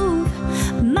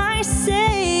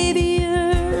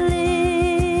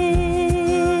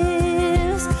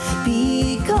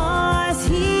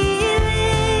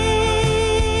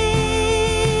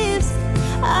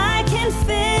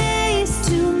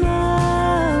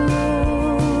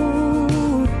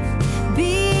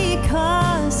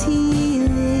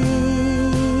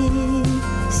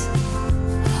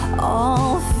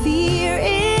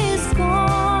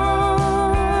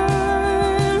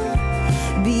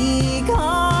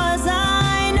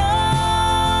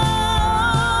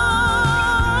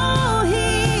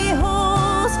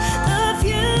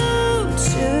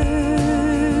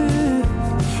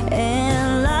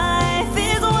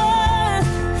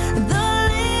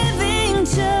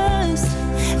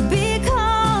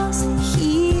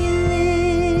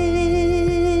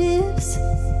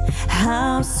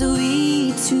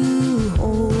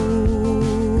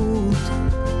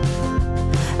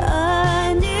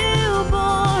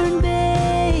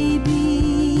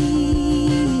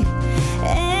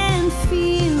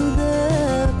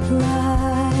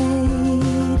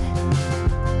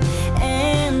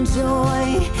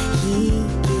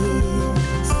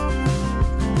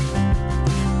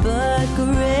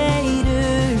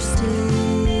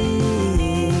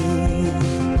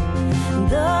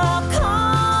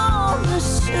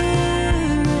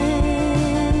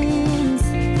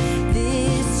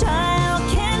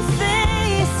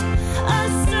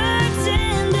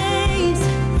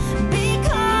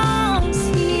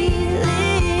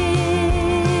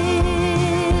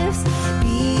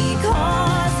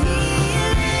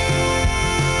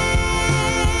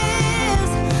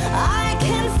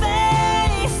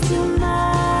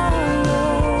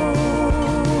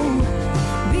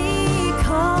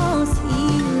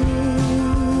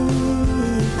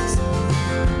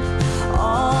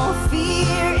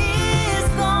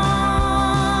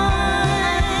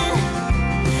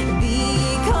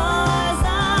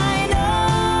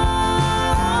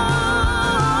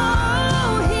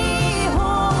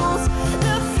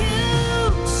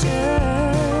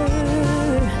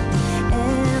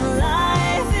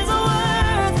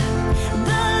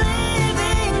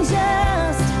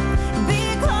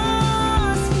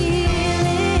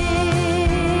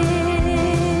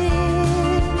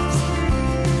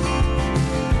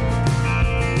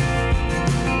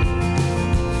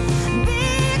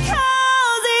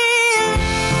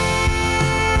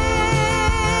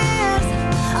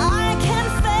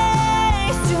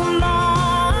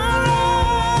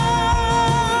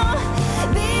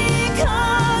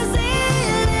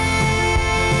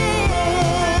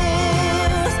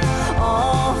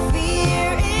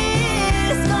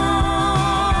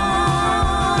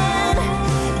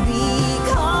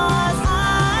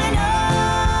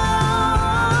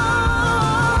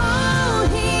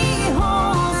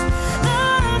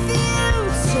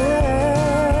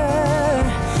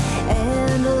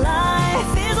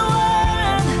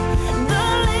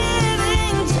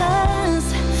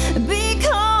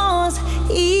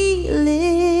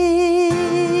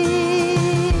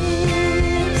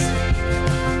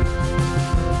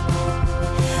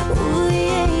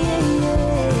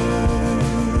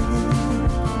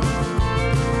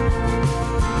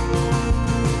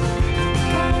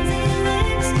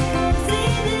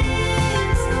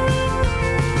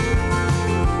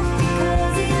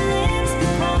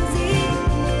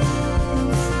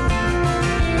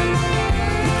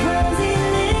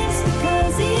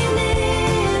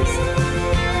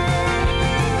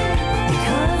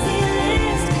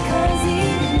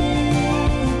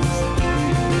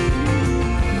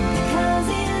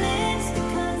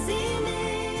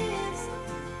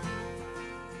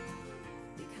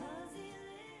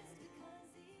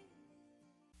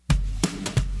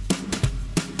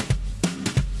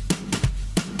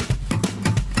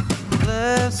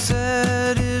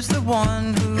Blessed is the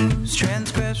one whose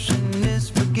transgression is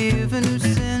forgiven, whose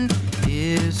sin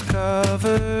is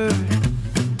covered.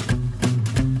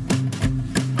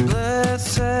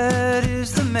 Blessed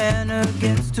is the man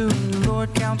against whom the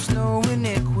Lord counts no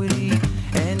iniquity,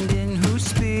 and in whose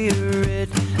spirit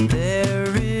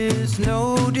there is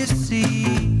no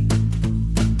deceit.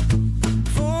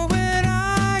 For when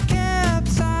I kept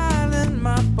silent,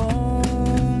 my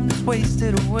bones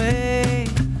wasted away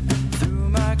through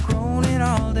my groaning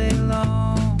all day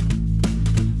long.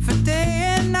 For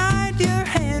day and night your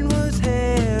hand was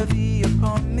heavy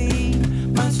upon me,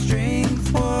 my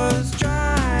strength was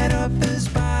dried up as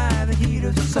by the heat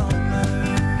of summer.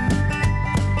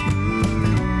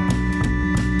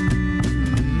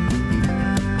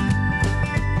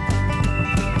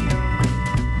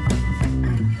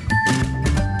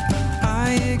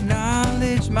 I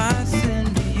acknowledged my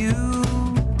sin to you,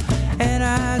 and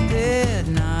I did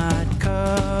not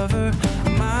cover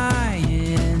my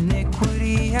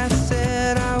iniquity. I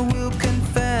said I will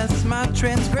confess my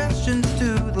transgressions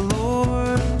to the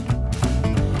Lord.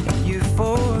 You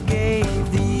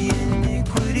forgave the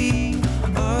iniquity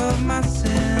of my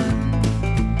sin.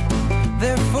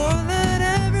 Therefore let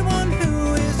everyone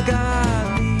who is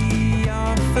godly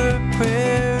offer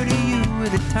prayer to you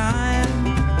at a time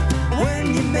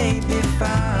when you may be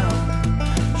found.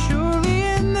 Surely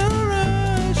in the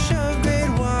rush of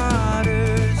great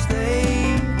waters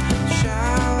they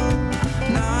shall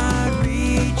not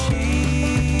reach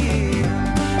him.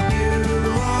 You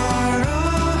are a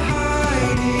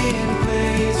hiding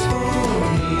place for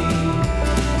me.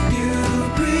 You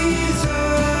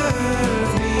preserve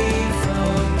me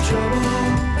from trouble.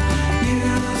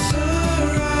 You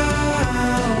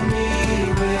surround me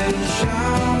with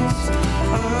shouts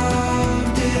of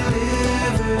deliverance.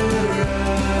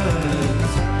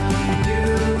 You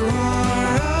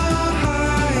are a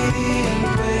hiding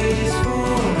place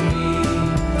for me.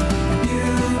 You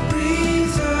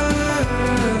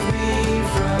preserve me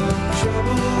from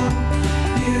trouble.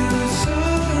 You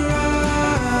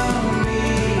surround me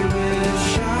with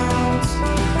shouts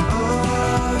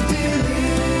of deliverance.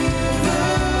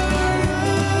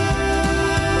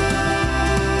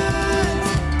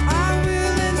 I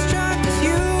will instruct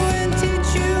you and teach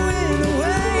you in the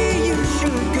way you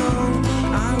should go.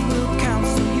 I will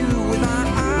counsel you with my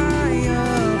eye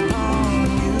upon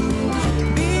you.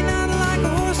 Be not like a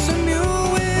horse or mule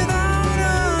without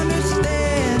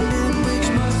understanding, which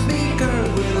must be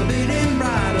girded with a bit and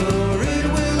bridle, or it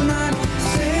will not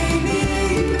save me.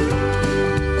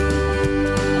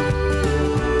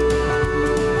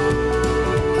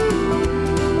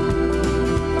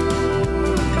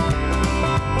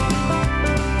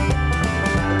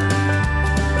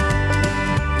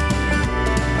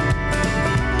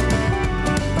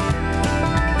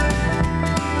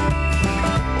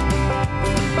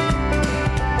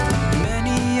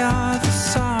 Many are the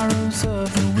sorrows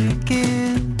of the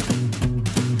wicked,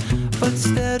 but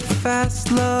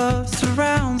steadfast love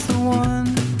surrounds the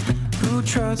one who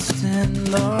trusts in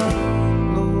the Lord.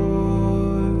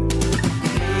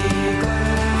 Be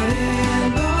glad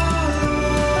in the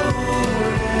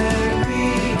Lord and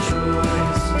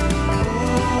rejoice, O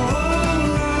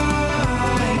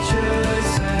righteous,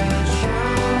 and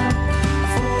shout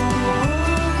for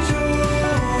joy,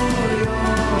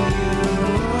 all you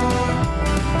are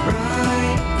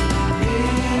right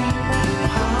in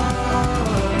heart.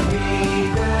 Be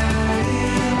glad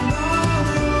in the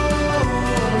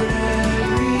Lord and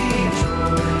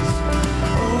rejoice,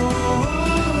 O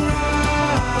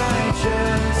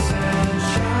righteous, and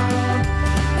shout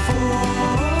for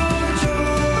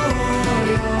joy,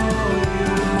 all you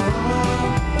are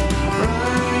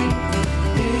right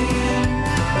in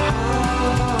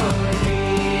heart. Be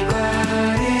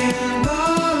glad in the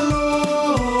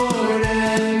Lord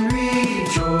and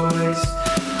rejoice,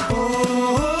 O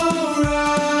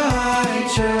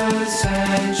righteous,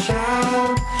 and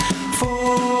shout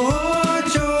for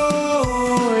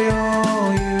joy, all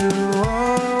you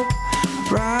are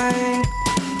right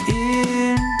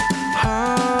in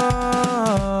heart.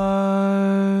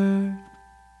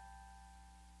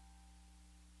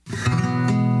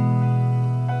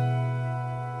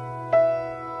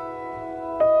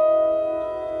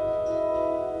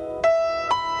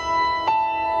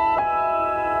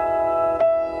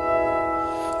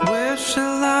 Where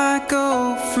shall I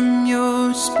go from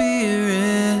your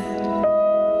spirit?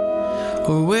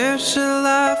 Or where shall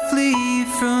I flee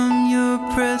from your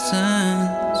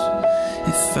presence?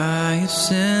 If I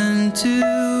ascend to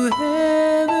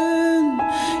heaven,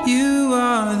 you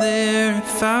are there.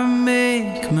 If I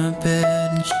make my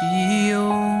bed in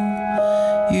Sheol,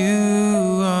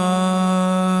 you are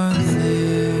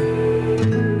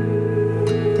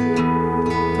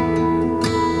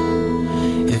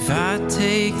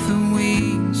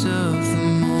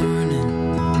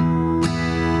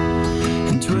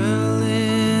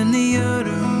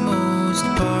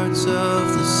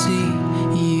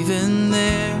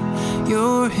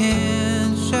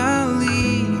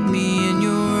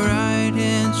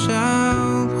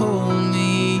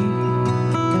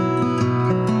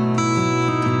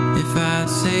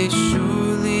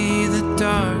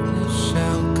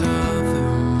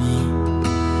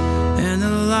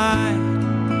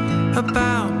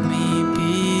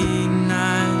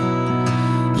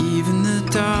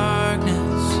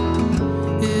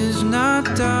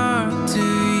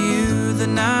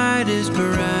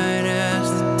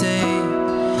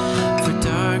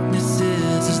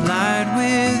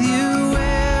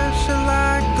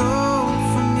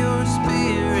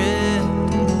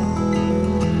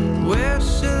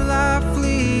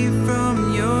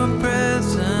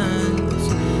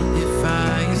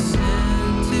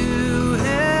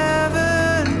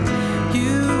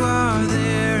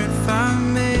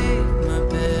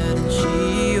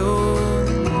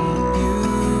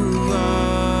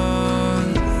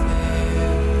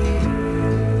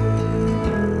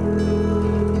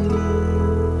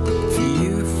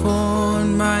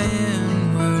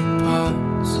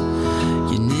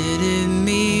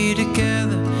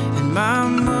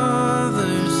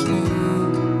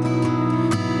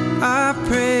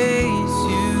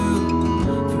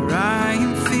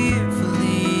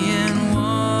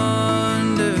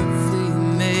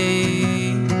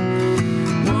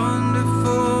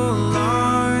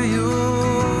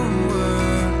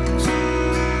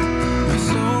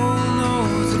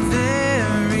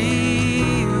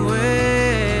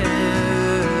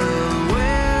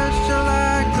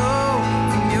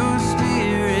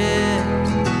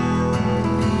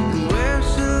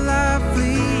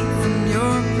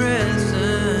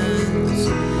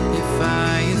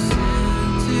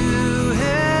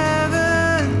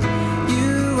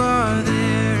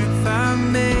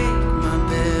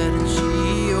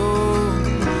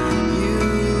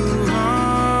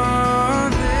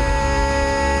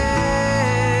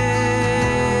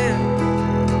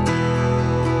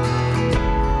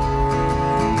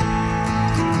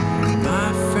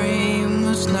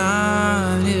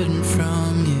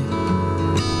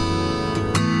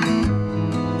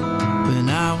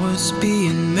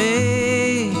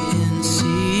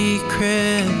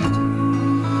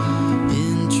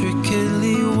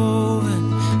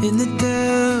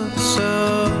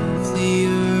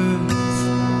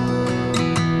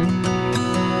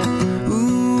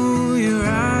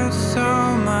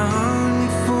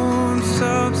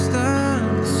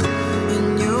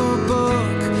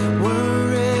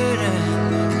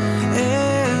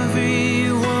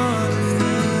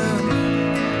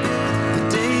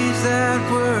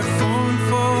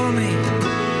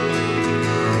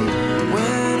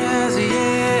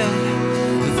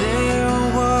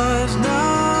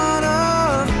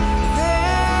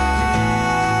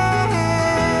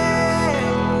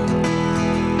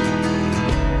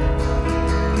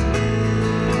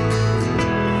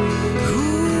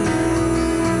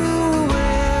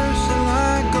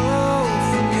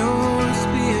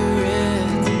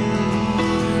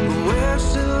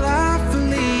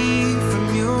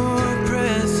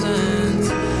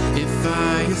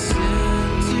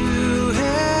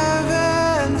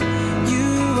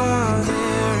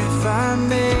I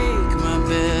make my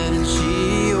bed and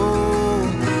Sheol,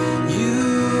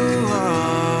 you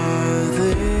are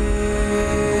there.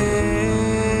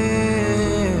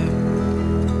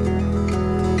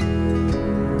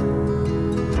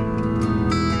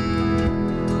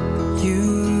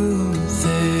 You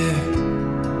there.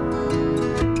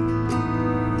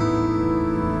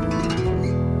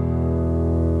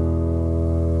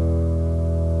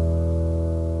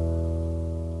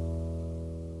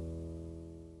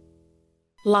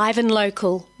 Live and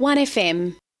local,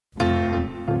 1FM.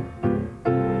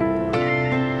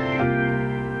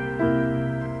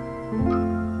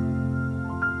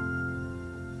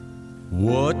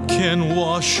 What can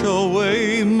wash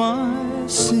away my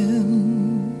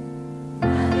sin?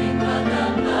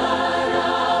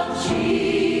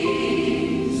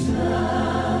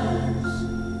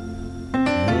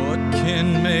 What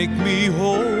can make me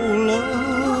whole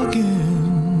again?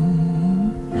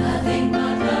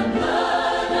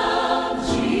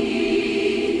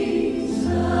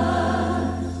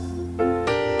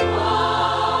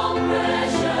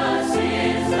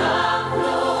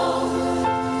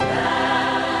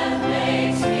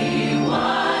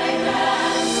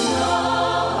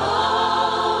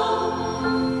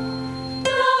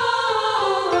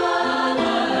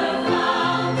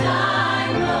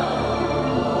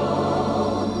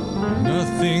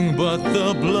 Nothing but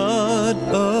the blood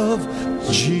of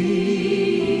Jesus.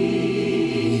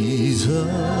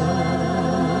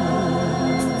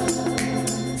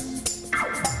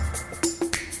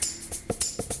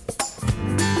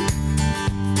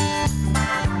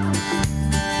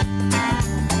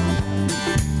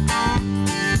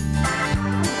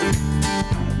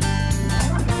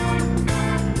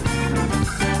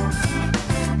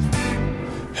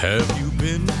 Have you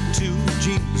been to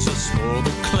Jesus for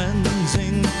the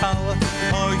cleansing power?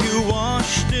 Are you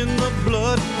washed in the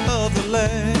blood of the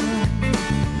Lamb?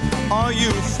 Are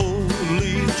you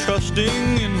fully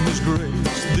trusting in His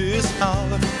grace this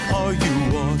hour? Are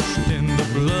you washed in the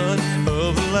blood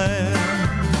of the Lamb?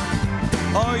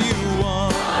 Are you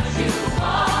washed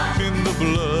in the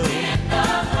blood,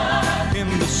 in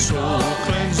the soul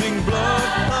cleansing blood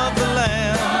of the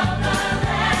Lamb?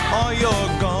 Are your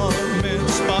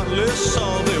garments spotless,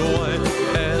 are they white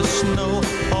as snow?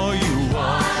 Are you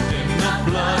washed in the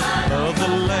blood of the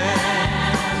Lamb?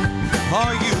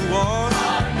 Are you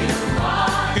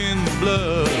washed in the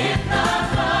blood,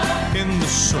 in the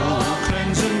soul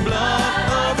cleansing blood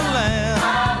of the Lamb?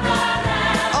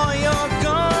 Are your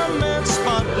garments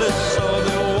spotless, are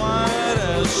they white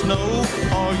as snow?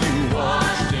 Are you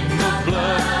washed in the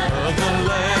blood of the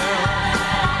Lamb?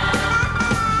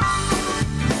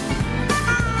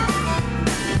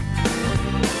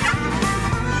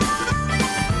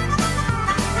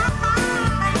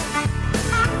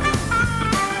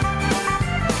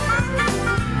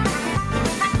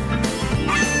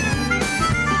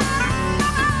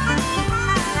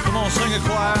 Sing it,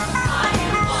 choir.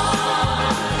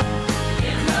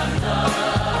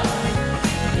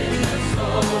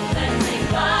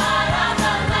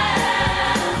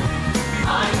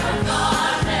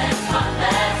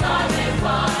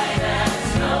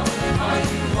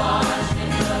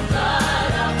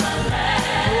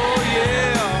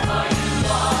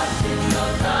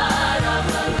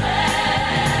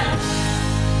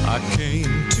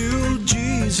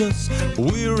 Jesus,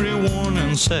 weary, worn,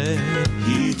 and sad.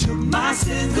 He took my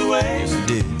sins away. He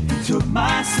did. He took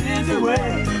my sins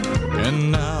away.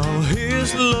 And now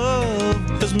His love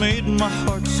has made my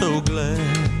heart so glad.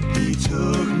 He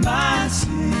took my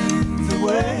sins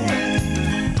away.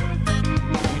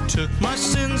 He took my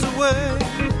sins away.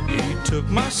 He took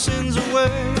my sins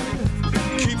away.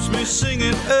 Keeps me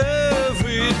singing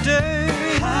every day.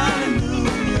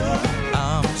 Hallelujah.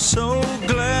 I'm so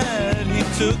glad He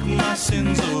took my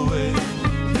sins away.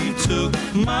 He took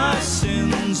my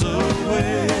sins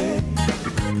away.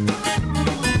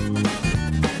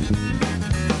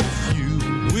 If you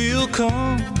will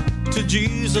come to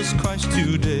Jesus Christ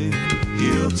today,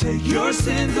 He'll take your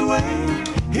sins away.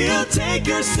 He'll take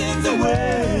your sins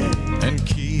away. And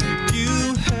keep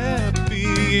you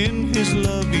happy in His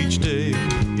love each day.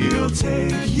 He'll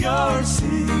take your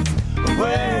sins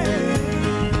away.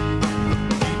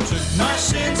 He took my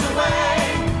sins away.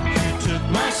 He took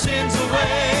my sins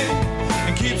away.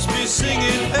 And keeps me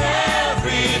singing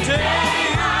every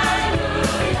day.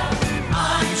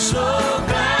 I'm so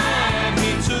glad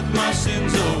He took my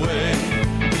sins away.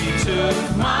 He took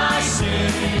my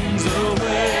sins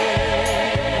away.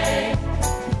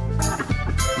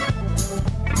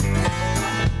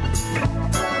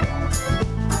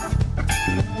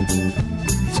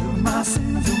 He took my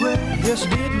sins away. Yes, He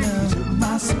did now. He took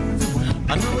my sins away.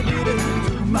 I know He did it.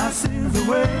 my sins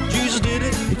away. Jesus did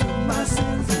it. He took my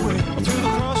sins away. Through the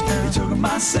cross down. He took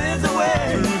my sins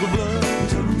away. Through the blood. He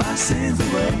took my sins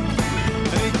away.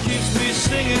 And he keeps me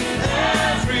singing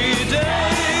every day.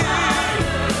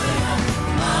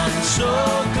 I'm so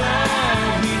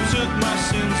glad he took my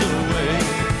sins away.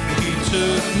 He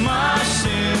took my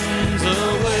sins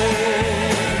away.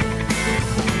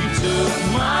 He took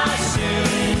my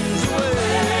sins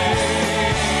away.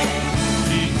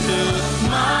 He took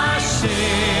my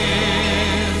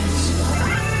sins.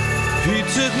 He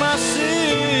took my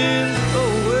sins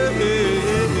away.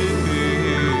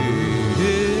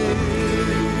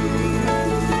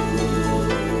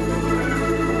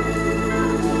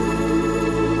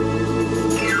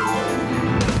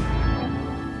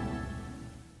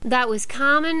 That was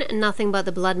Carmen, Nothing But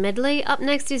the Blood medley. Up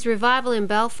next is Revival in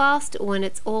Belfast, When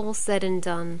It's All Said and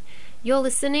Done. You're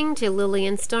listening to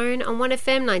Lillian Stone on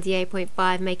 1FM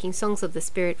 98.5, making songs of the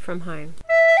spirit from home.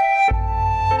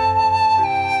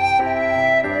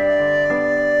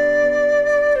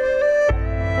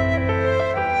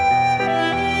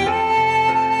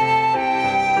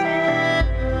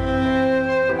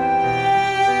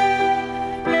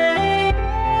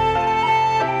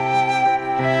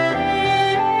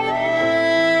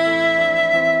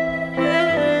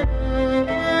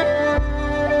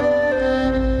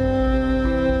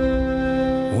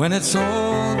 When it's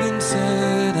all been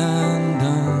said and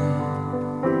done,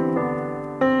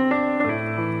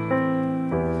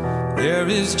 there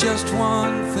is just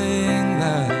one thing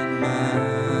that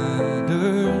matters.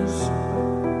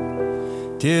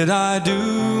 Did I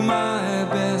do my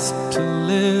best to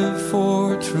live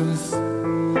for truth?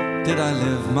 Did I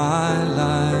live my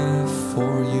life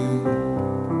for you?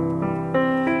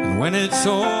 And when it's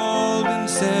all been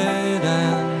said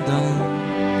and done,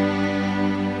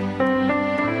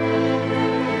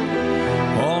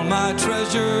 my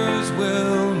treasures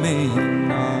will mean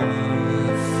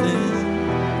nothing.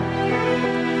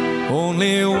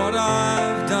 Only what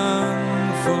I've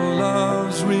done for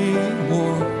love's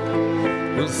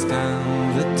reward will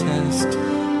stand the test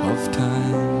of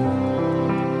time.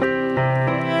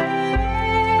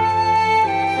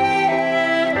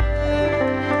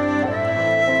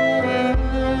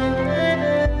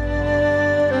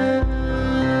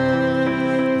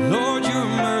 Lord, your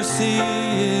mercy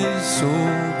is so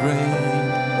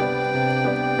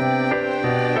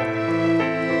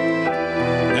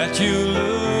that you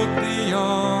look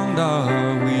beyond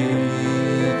our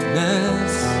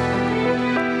weakness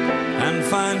and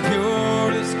find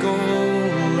pure as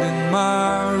gold in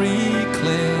miry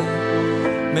clay,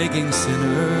 making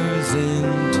sinners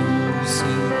into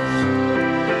saints.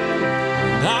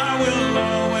 And I will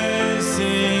always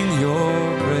sing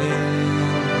your praise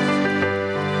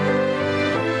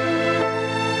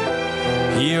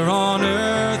here on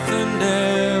earth and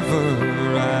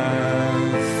ever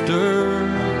after.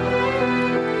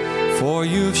 For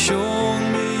you've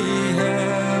shown me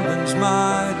heaven's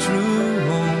my true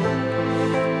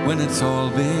home. When it's all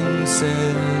been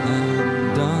said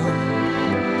and done,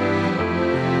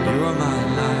 you are my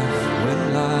life when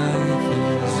life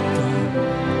is done.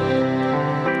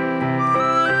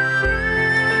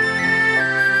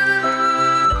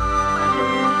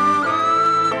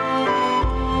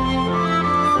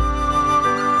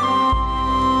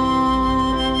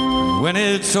 When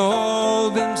it's all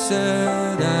been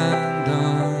said and done,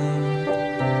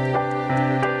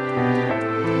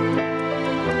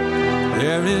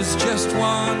 there is just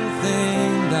one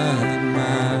thing that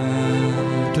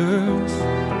matters.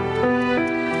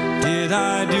 Did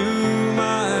I do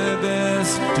my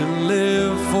best to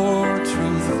live for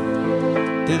truth?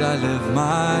 Did I live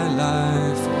my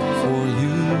life for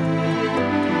you?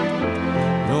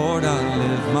 Lord, I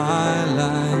live my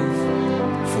life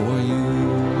for you.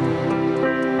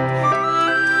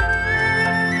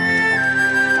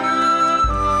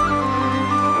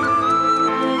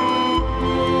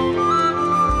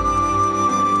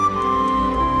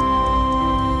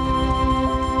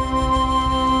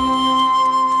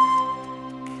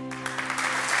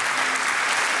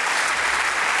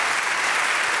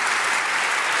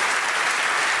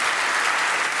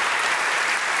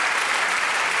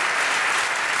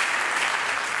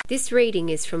 This reading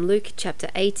is from Luke chapter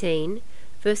 18,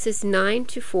 verses 9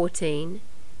 to 14,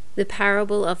 the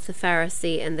parable of the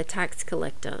Pharisee and the tax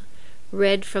collector,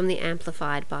 read from the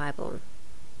Amplified Bible.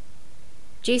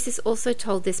 Jesus also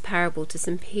told this parable to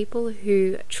some people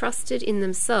who trusted in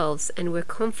themselves and were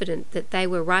confident that they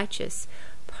were righteous,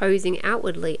 posing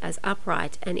outwardly as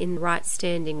upright and in right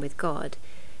standing with God,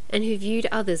 and who viewed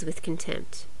others with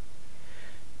contempt.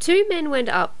 2 men went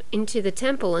up into the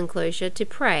temple enclosure to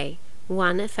pray,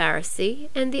 one a Pharisee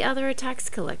and the other a tax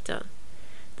collector.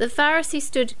 The Pharisee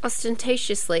stood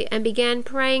ostentatiously and began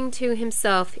praying to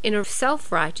himself in a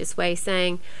self-righteous way,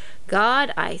 saying,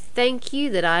 God, I thank you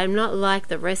that I am not like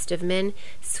the rest of men,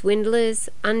 swindlers,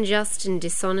 unjust and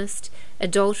dishonest,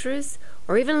 adulterers,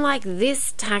 or even like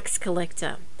this tax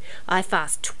collector. I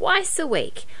fast twice a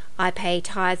week. I pay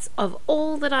tithes of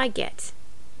all that I get.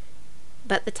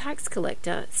 But the tax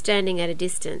collector, standing at a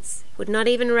distance, would not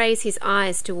even raise his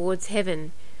eyes towards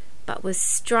heaven, but was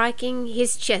striking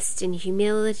his chest in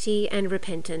humility and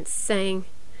repentance, saying,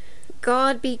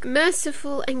 God, be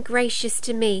merciful and gracious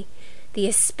to me, the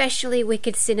especially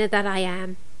wicked sinner that I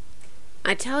am.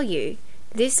 I tell you,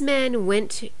 this man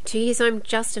went to his home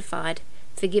justified,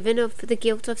 forgiven of the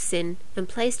guilt of sin, and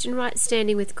placed in right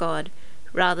standing with God,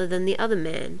 rather than the other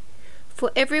man.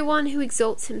 For everyone who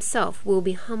exalts himself will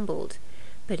be humbled,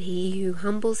 but he who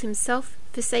humbles himself,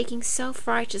 forsaking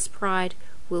self-righteous pride,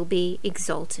 will be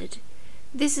exalted.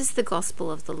 This is the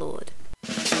gospel of the Lord.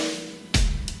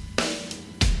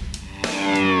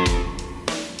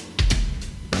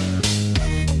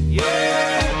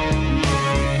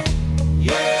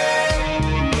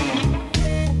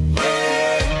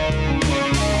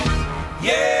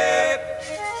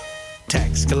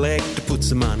 Tax collector puts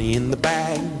the money in the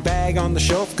bag on the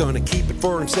shelf, gonna keep it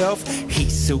for himself.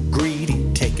 He's so greedy,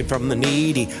 taken from the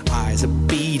needy, eyes are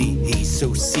beady, he's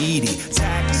so seedy.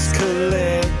 Tax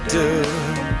collector,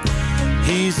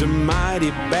 he's a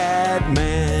mighty bad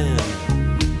man.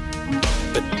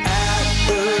 But at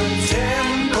the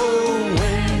temple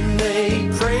when they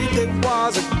prayed, there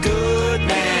was a good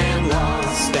man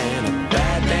lost and a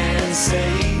bad man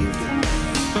saved.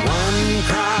 One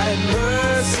cried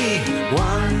mercy,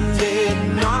 one did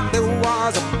not. There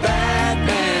was a bad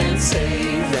man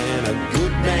saved and a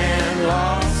good man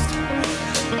lost.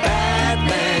 Bad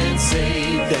man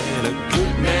saved and a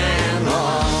good man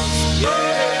lost.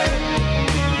 Yeah.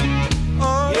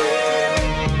 Oh yeah.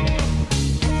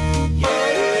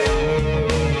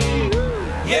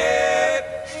 Yeah.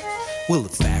 Well, the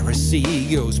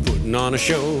Pharisee goes putting on a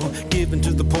show, giving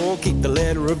to the poor, keep the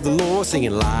letter of the law,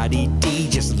 singing la-dee-dee,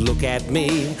 just look at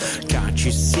me. Can't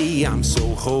you see I'm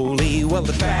so holy? Well,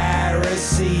 the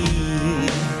Pharisee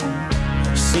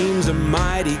seems a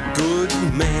mighty good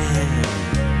man.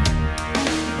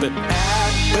 But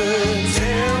at the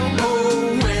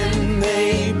temple when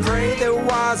they prayed, there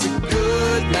was a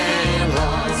good man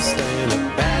lost and a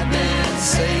bad man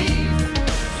saved.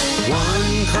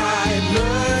 One cried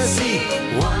mercy,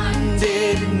 one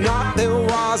did not. There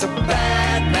was a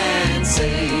bad man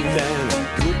saved and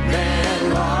a good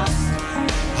man lost.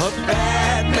 A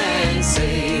bad man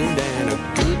saved and a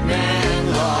good man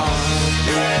lost.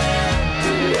 Yeah.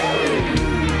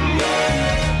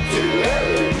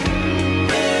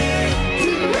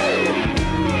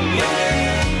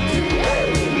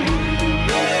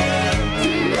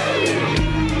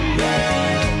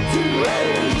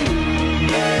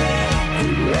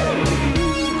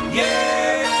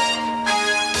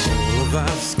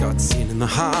 The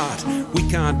heart, we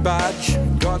can't budge,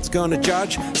 God's gonna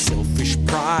judge. Selfish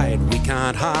pride, we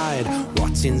can't hide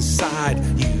what's inside.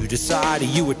 You decide, are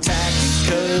you a tax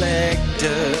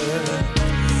collector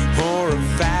or a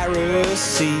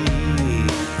Pharisee?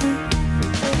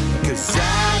 'Cause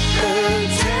at the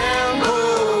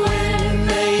temple when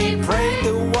they prayed,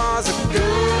 there was a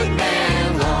good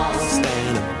man lost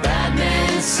and a bad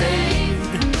man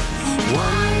saved.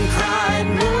 One cried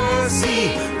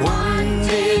mercy, one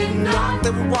did not.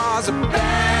 There was a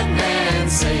bad man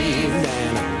saved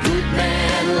and a good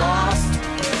man lost.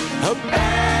 A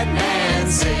bad man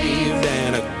saved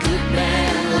and a good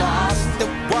man lost. There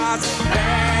was a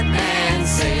bad man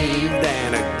saved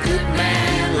and a good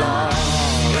man lost.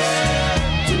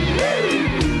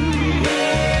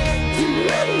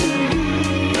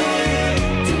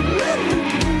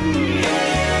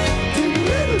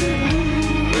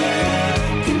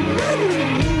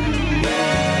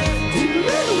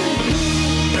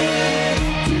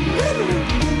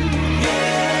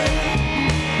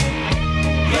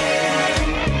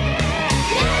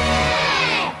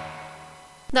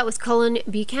 That was Colin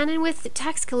Buchanan with the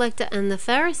Tax Collector and the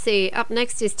Pharisee. Up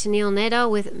next is Tennille Nedda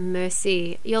with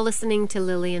Mercy. You're listening to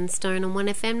Lillian Stone on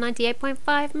 1FM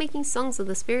 98.5, making songs of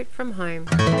the Spirit from home.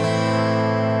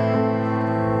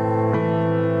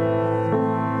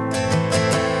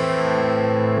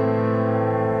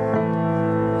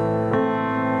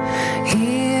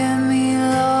 Hear me,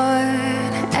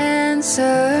 Lord,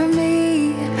 answer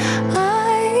me.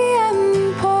 I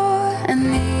am poor and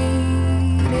needy.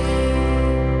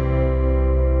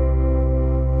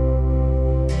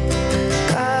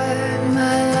 Guard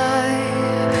my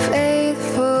life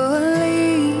faithfully.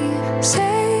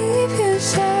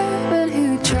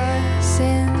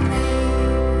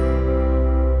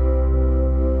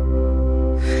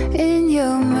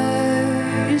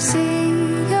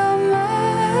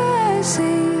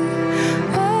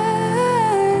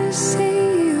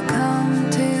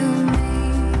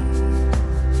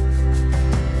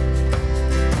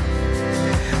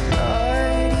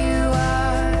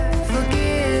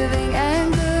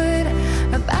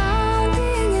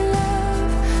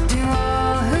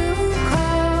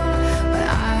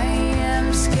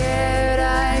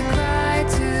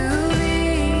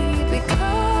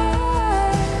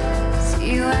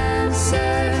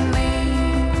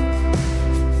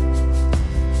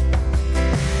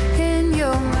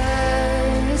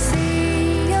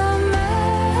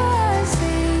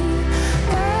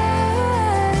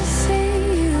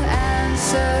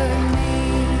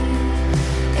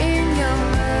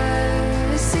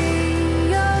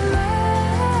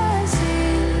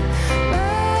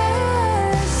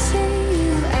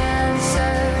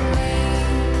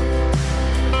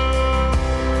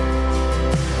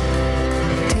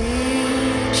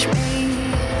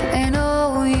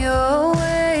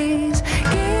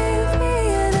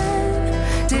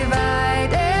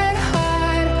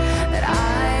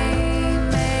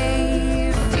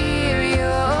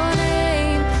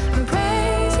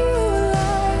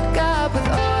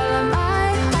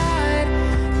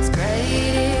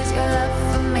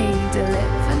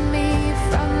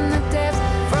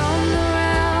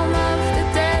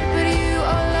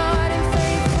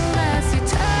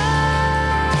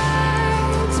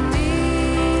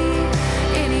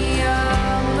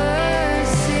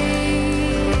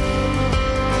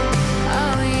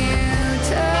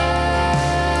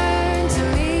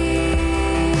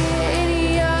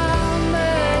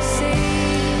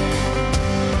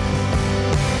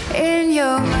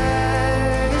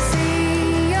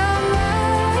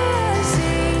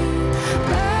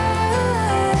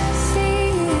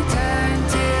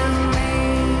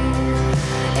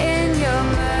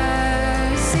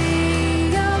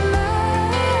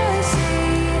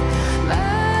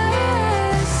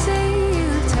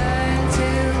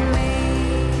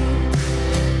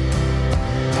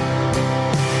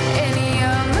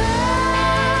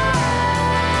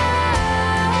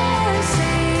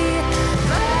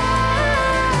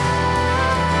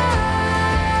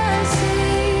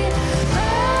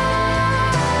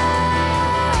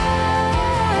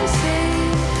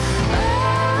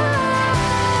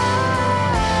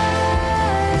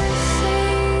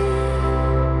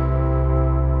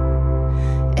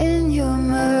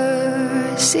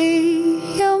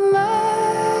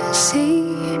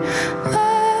 mercy,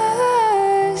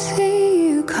 mercy,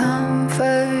 you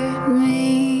comfort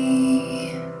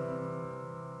me.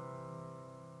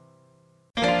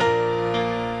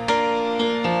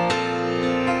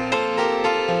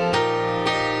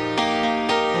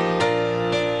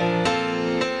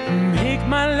 Make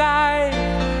my life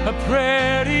a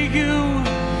prayer to you.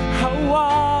 I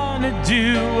wanna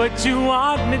do what you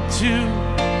want me to.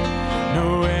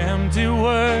 No empty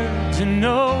words and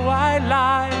no white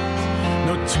lies,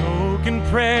 no token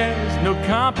prayers, no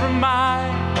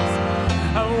compromise.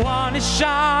 I wanna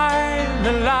shine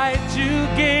the light you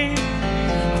gave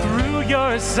through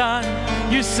your Son.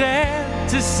 You sent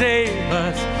to save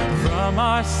us from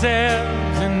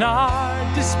ourselves and our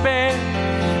despair.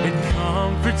 It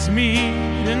comforts me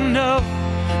to know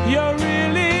you're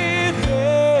really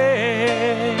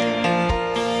there.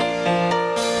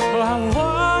 Oh, I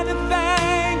want to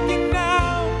thank you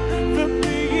now for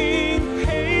being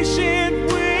patient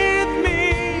with me.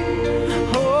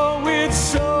 Oh, it's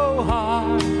so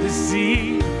hard to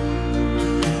see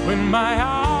when my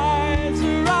eyes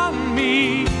are on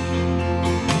me.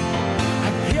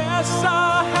 I guess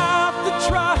I'll have to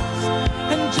trust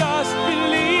and just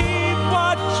believe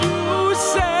what you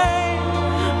say.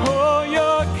 Oh,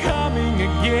 you're coming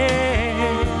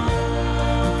again,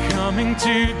 coming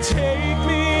to take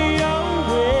me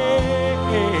away.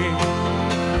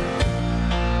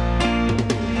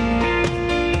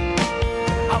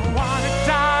 I wanna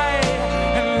die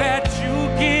and let you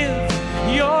give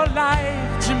your life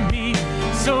to me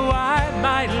so I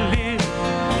might live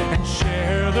and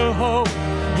share the hope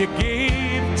you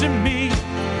gave to me,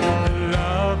 the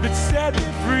love that set me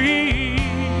free.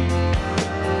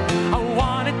 I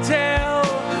wanna tell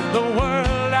the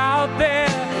world out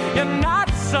there you're not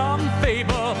some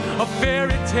fable or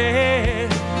fairy tale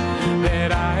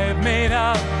that I've made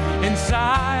up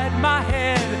inside my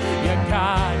head. You're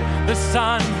God, the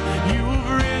Son, you've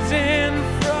risen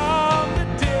from the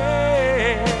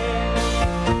dead.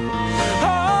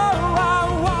 Oh, I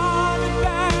wanna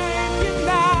thank you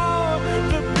now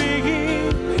for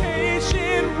being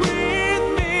patient with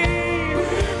me.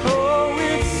 Oh,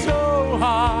 it's so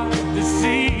hard to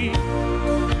see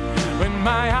when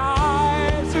my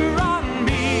eyes are on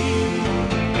me.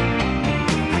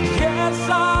 I guess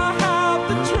I'll have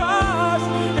to trust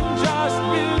and just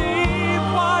believe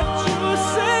what you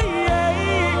say.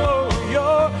 Oh,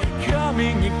 you're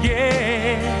coming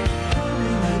again,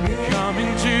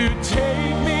 coming to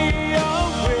take me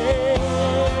away.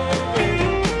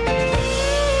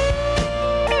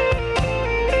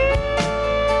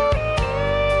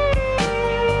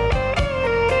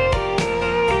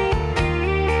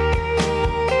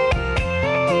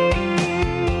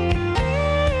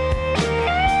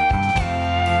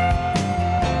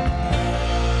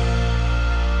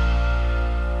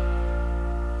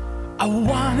 I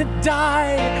wanna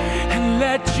die and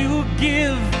let you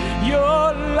give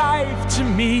your life to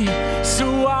me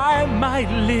so I might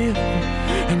live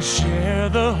and share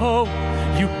the hope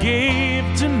you gave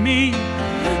to me.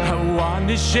 I want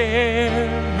to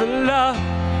share the love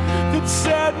that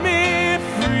set me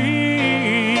free.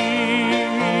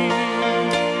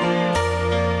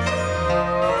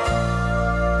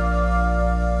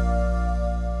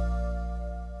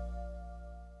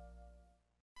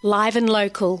 Live and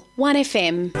local,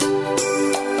 1FM.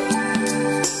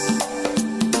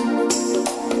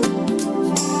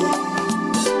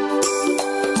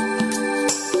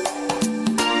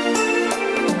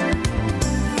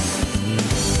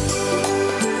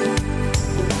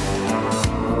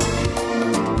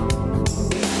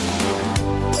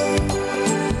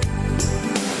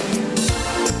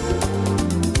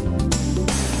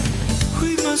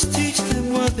 We must teach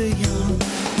them while they're young.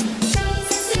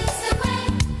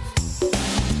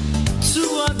 To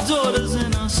our daughters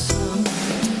and our sons.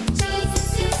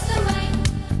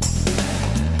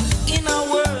 In our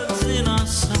words, in our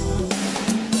songs.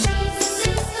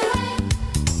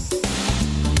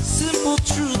 Simple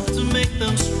truth to make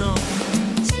them strong.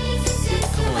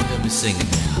 Come on, let me sing it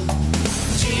now.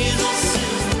 Jesus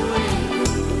is the way.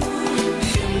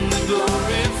 Him we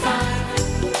glorify.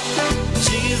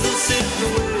 Jesus is the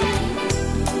way,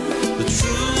 the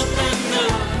truth and the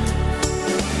life.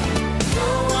 No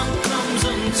one comes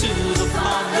unto the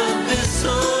Father this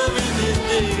or any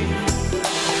day,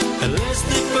 unless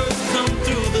they first come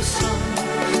through the Son,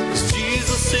 'cause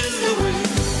Jesus is the way.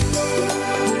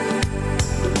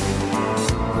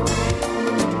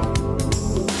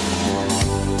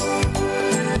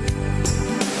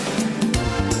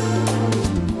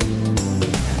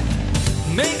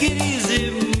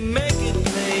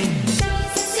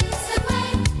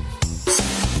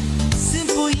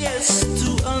 best to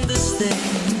understand.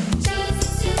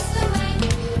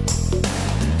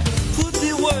 Put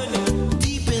the word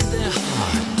deep in their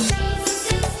heart.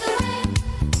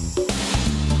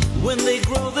 When they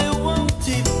grow, they won't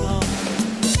depart.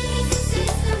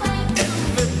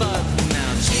 Everybody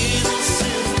now, Jesus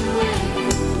is the way.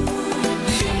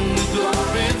 Him we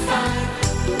glorify.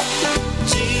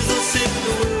 Jesus is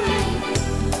the way,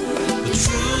 the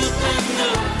truth and the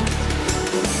life.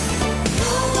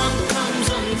 No one comes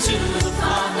unto the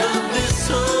Father this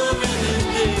holy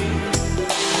day,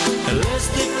 unless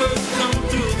they first come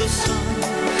through the Son.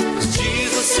 'Cause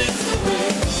Jesus is the way.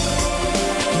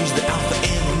 He's the Alpha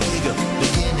and Omega,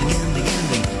 beginning and the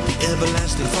ending, the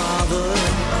everlasting Father.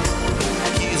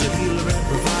 He's a healer and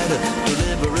provider,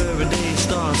 deliverer and day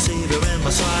star, Savior and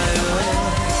Messiah.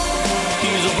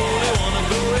 He's a holy one of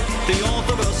glory, the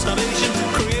author of salvation,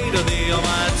 creator, the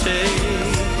Almighty.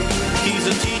 He's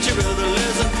a teacher of the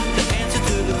lesson, the answer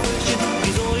to the question.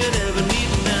 He's all you'd ever need.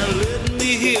 Now let me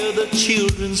hear the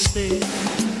children say,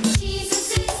 Jesus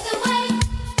is the way.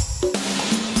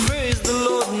 praise the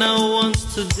Lord now once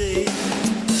today.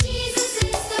 Jesus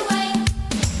is the way.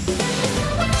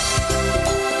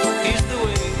 He's the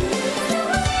way.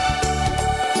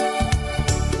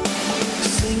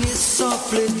 Sing it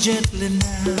softly, gently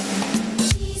now.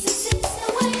 Jesus is the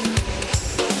way.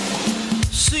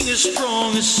 Sing it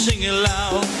strong and sing it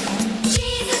loud.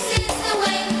 Jesus is the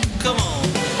way. Come on.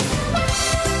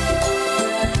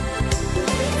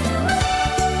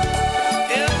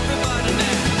 Everybody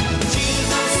now.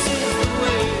 Jesus is the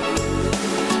way.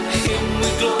 Him we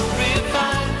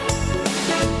glorify.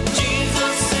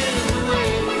 Jesus is the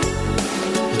way,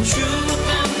 the truth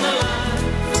and the life.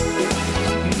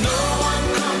 No one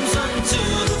comes unto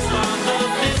the Father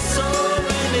this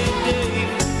already day,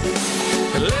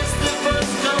 unless they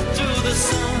first come through the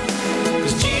Son.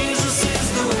 'Cause Jesus is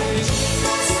the way.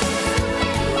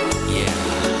 Yeah.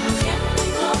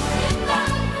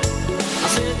 I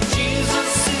said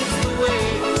Jesus is the way,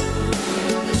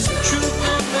 the truth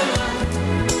and the life.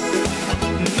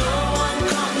 No one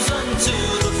comes unto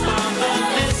the Father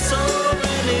this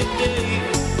already day,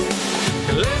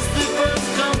 unless they first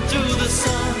come through the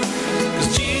Son. 'Cause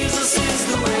Jesus is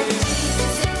the way.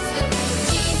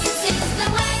 Jesus is the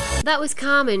way. That was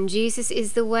Carmen, Jesus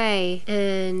is the way.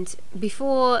 And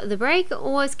before the break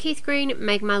was Keith Green,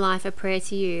 Make My Life a Prayer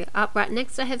to You. Up right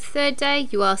next I have Third Day,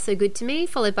 You Are So Good to Me,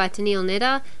 followed by Tennille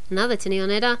Netta, another Tennille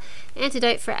Netta,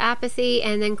 Antidote for Apathy,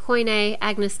 and then Koine,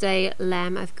 Agnus Dei,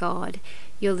 Lamb of God.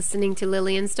 You're listening to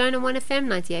Lillian Stone on 1FM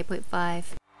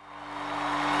 98.5.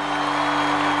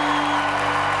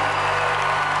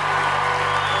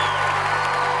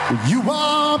 You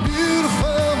are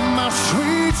beautiful, my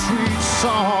sweet, sweet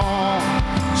song.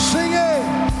 Sing it.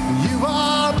 You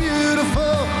are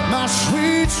beautiful, my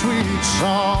sweet, sweet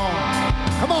song.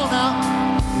 Come on now.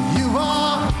 You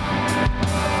are.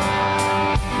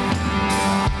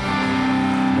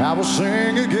 I will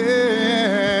sing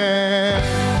again.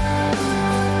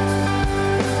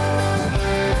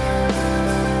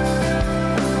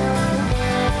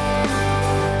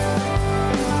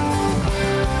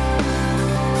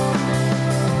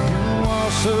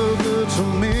 So good to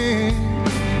me,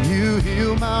 you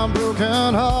heal my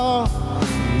broken heart.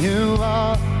 You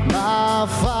are my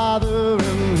Father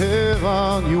in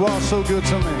heaven. You are so good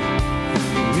to me.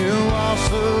 You are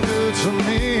so good to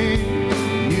me.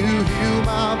 You heal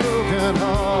my broken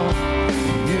heart.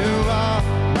 You are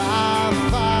my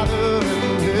Father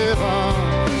in heaven.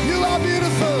 You are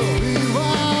beautiful. You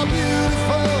are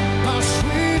beautiful, my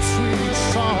sweet, sweet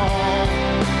song.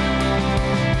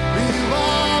 You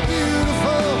are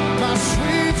beautiful, my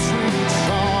sweet, sweet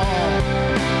song.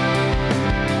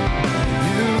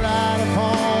 You ride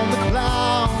upon the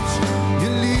clouds, you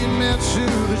lead me to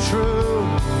the truth.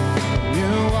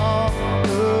 You are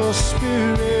the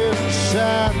Spirit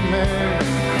inside me.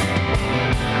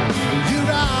 You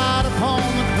ride upon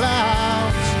the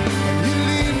clouds, you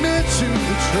lead me to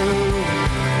the truth.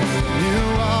 You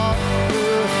are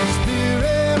the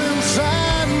Spirit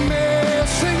inside me.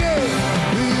 Sing it.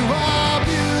 You are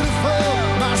beautiful,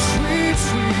 my sweet,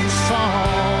 sweet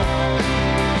song.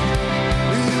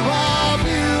 You are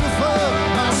beautiful,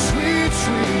 my sweet,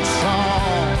 sweet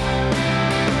song.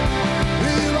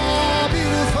 You are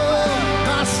beautiful,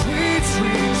 my sweet,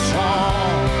 sweet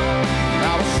song.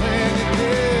 I will sing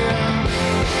again.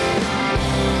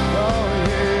 Oh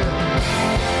yeah.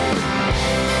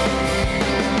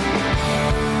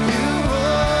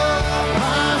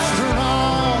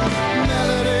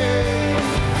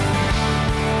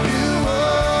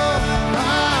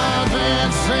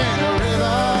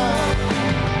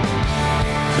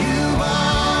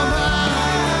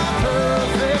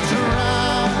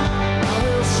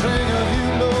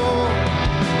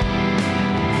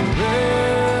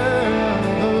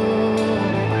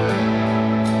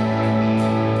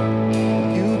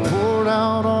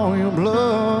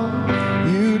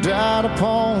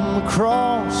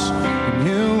 cross. And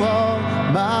you are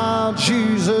my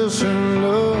Jesus who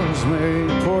loves me.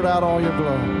 You poured out all your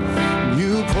blood.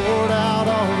 You poured out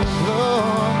all your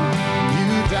blood. You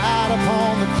died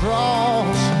upon the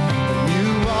cross. And you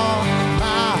are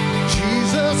my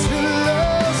Jesus who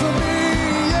loves me.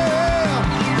 Yeah,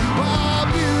 you are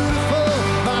beautiful,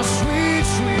 my sweet,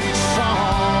 sweet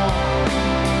song.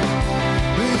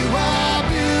 You are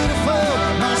beautiful,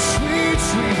 my sweet,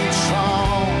 sweet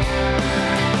song.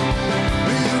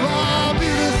 You are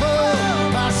beautiful,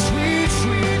 my sweet,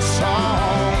 sweet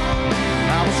song.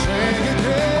 I will sing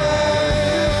again.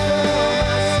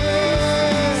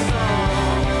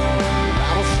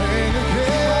 I will sing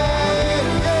again.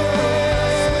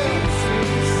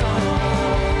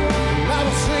 I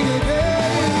will sing again.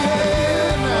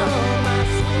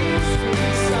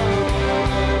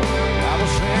 I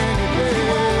will sing again.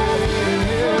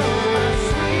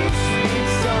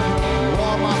 You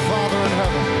are my Father in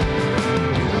heaven.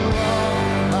 You are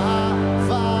my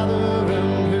Father in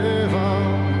heaven.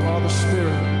 You are the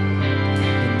Spirit.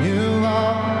 And you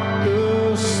are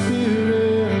the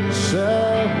Spirit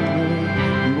inside me.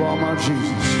 You are my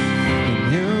Jesus. And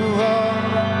you are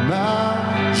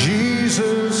my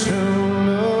Jesus who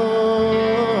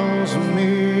loves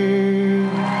me.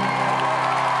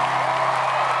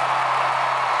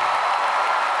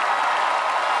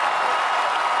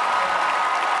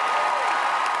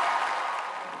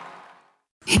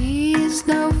 He's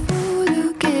no fool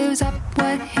who gives up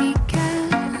what he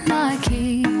cannot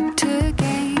keep to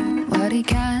gain what he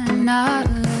cannot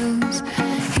lose.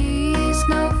 He's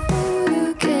no fool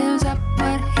who gives up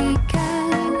what he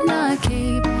cannot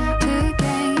keep to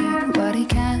gain what he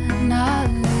cannot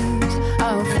lose.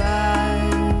 Oh,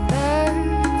 Father,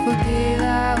 forgive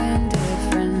our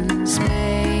indifference.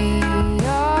 May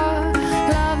your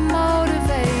love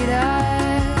motivate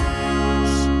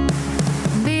us.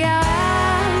 Be our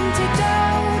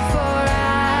antidote for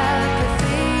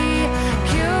apathy,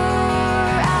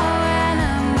 cure our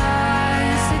animosity,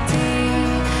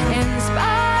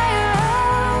 inspire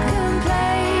our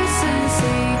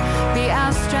complacency, be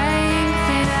our strength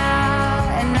in our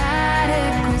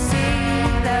inadequacy,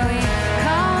 that we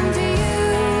come to you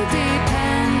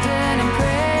dependent in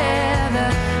prayer, the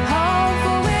hope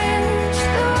for which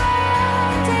the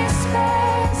world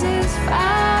despairs is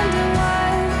found in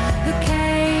one who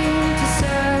came to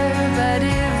serve, a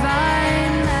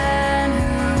divine man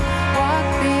who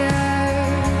walked the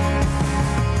earth.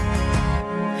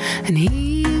 And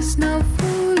he's no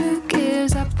fool who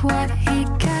gives up what he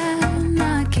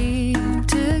cannot keep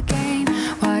to gain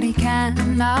what he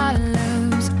cannot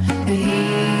lose. And he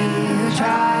who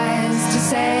tries to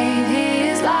save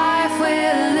his life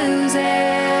will lose it.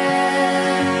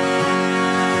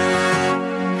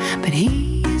 But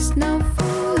he's no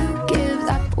fool who gives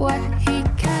up what he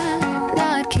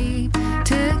cannot keep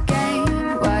to gain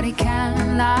what he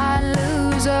cannot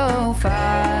lose. Oh,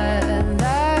 Father,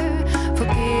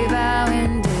 forgive our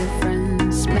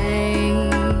indifference. May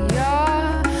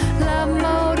your love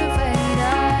motivate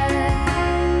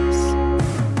us.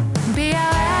 Be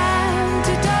our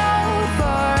antidote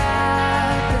for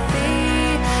apathy,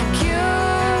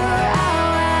 cure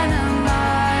our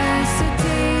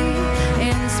animosity,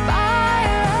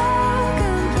 inspire our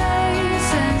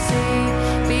complacency,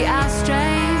 be our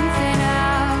strength in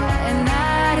our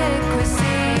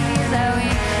inadequacy, that we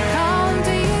come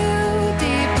to you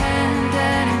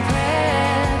dependent in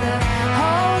prayer, the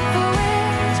hope for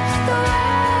which the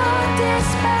world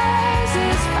despairs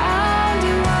is found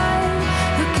in one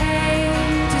who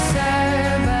came to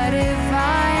serve, a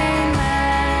divine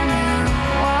man who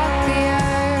walked the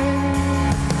earth,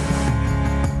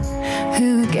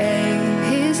 who gave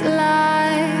his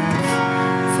life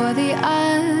for the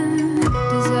undeserved.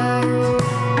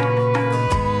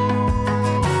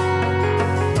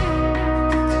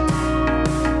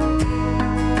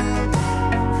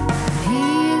 He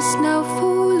is no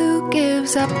fool who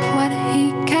gives up what he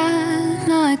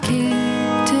cannot keep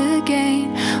to gain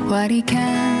what he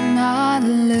cannot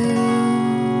lose.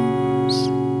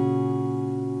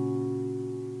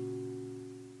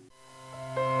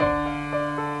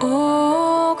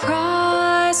 Oh,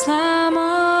 Christ, Lamb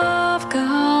of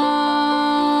God,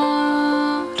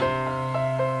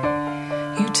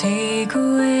 you take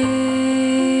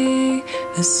away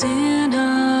the sin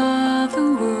of the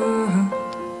world.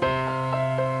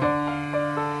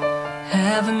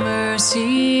 Have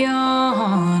mercy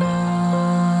on us.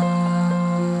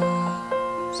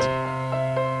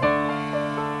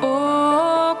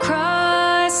 Oh,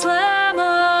 Christ, Lamb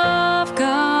of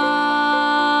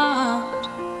God,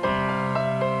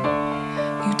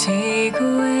 you take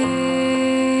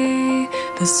away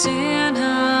the sin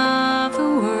of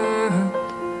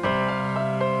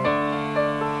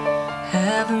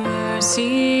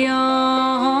mercy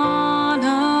on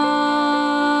us.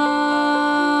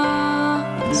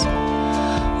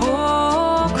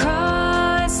 Oh,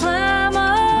 Christ, Lamb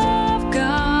of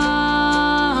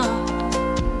God,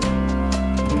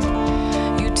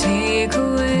 you take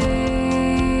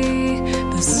away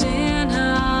the sin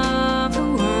of the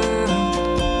world.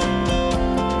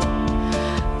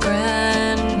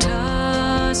 Grant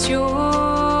us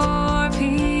your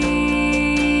peace.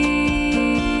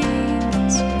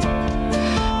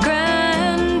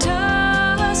 Grant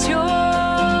us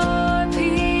your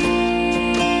peace.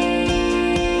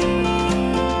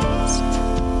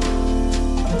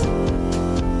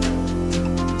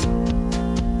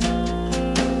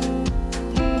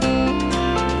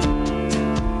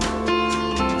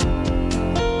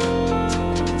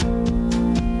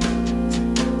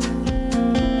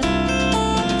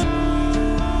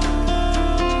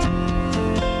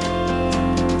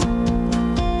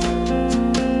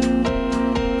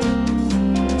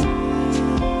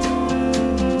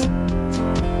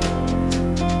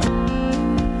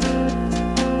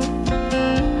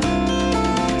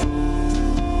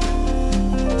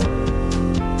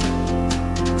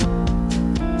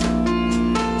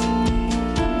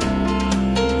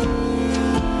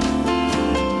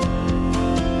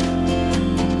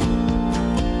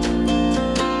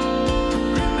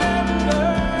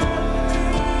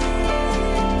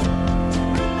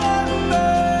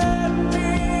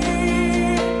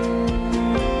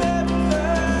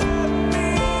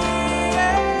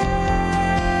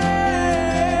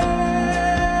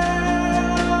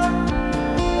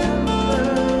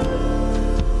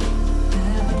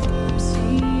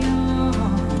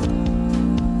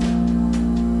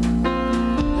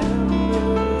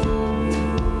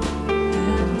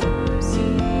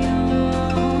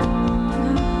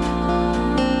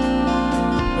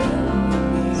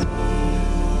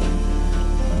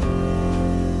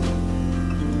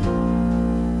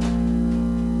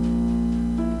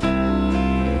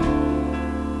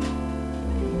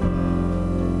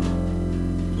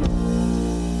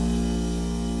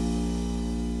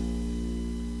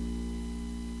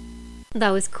 That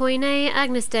was Koine,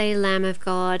 Agnus Dei, Lamb of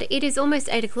God. It is almost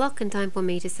 8 o'clock and time for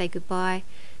me to say goodbye.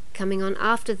 Coming on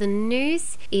after the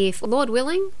news, if Lord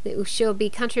willing, there shall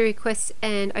be country requests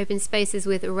and open spaces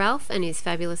with Ralph and his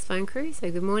fabulous phone crew.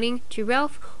 So good morning to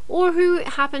Ralph, or who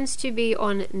happens to be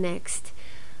on next.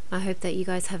 I hope that you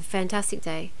guys have a fantastic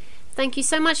day. Thank you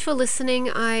so much for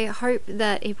listening. I hope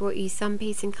that it brought you some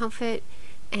peace and comfort,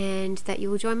 and that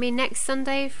you will join me next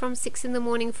Sunday from 6 in the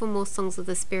morning for more Songs of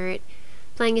the Spirit.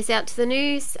 Playing us out to the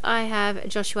news, I have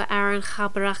Joshua Aaron,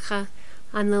 Chabaracha.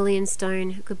 I'm Lillian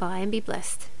Stone. Goodbye and be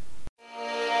blessed.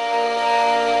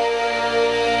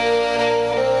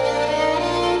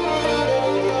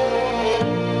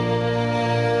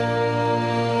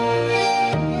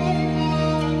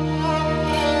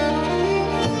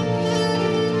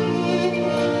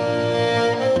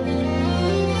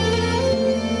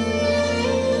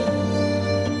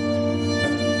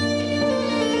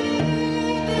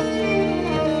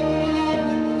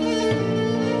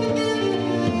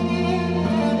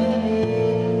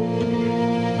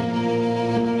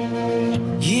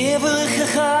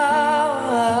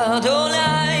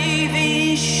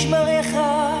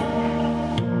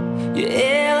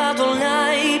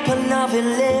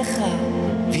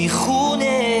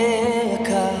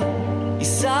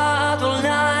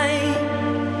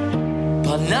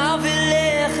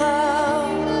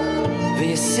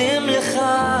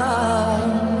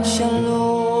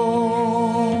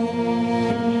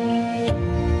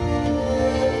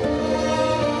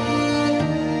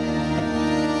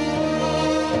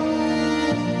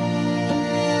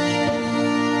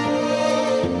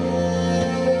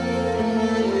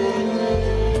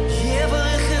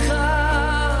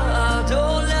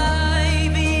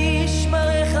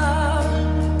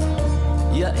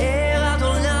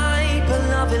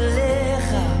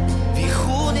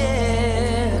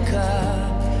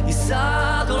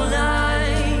 Adonai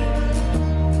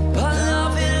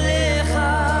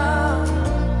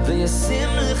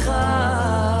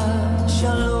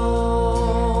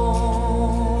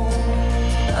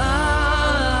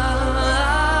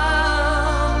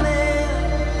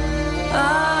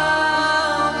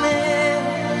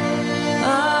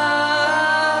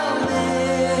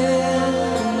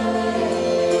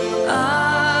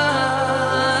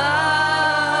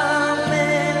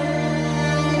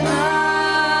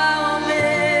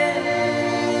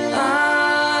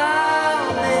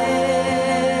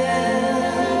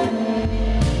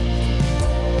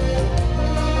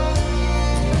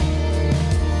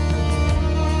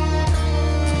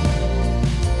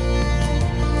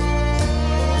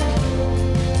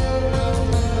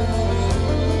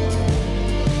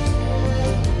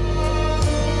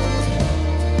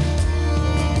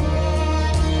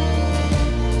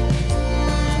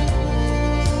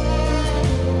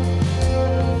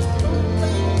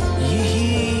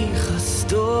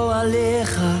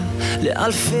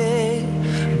לאלפי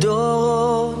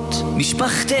דורות.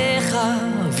 משפחתך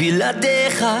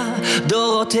וילדיך,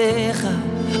 דורותיך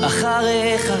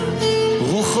אחריך,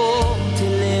 רוחו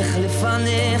תלך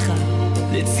לפניך,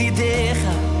 לצידך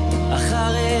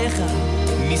אחריך,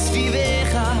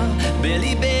 מסביבך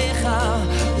בליבך,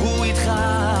 הוא איתך,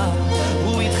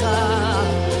 הוא איתך.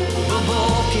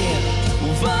 בבוקר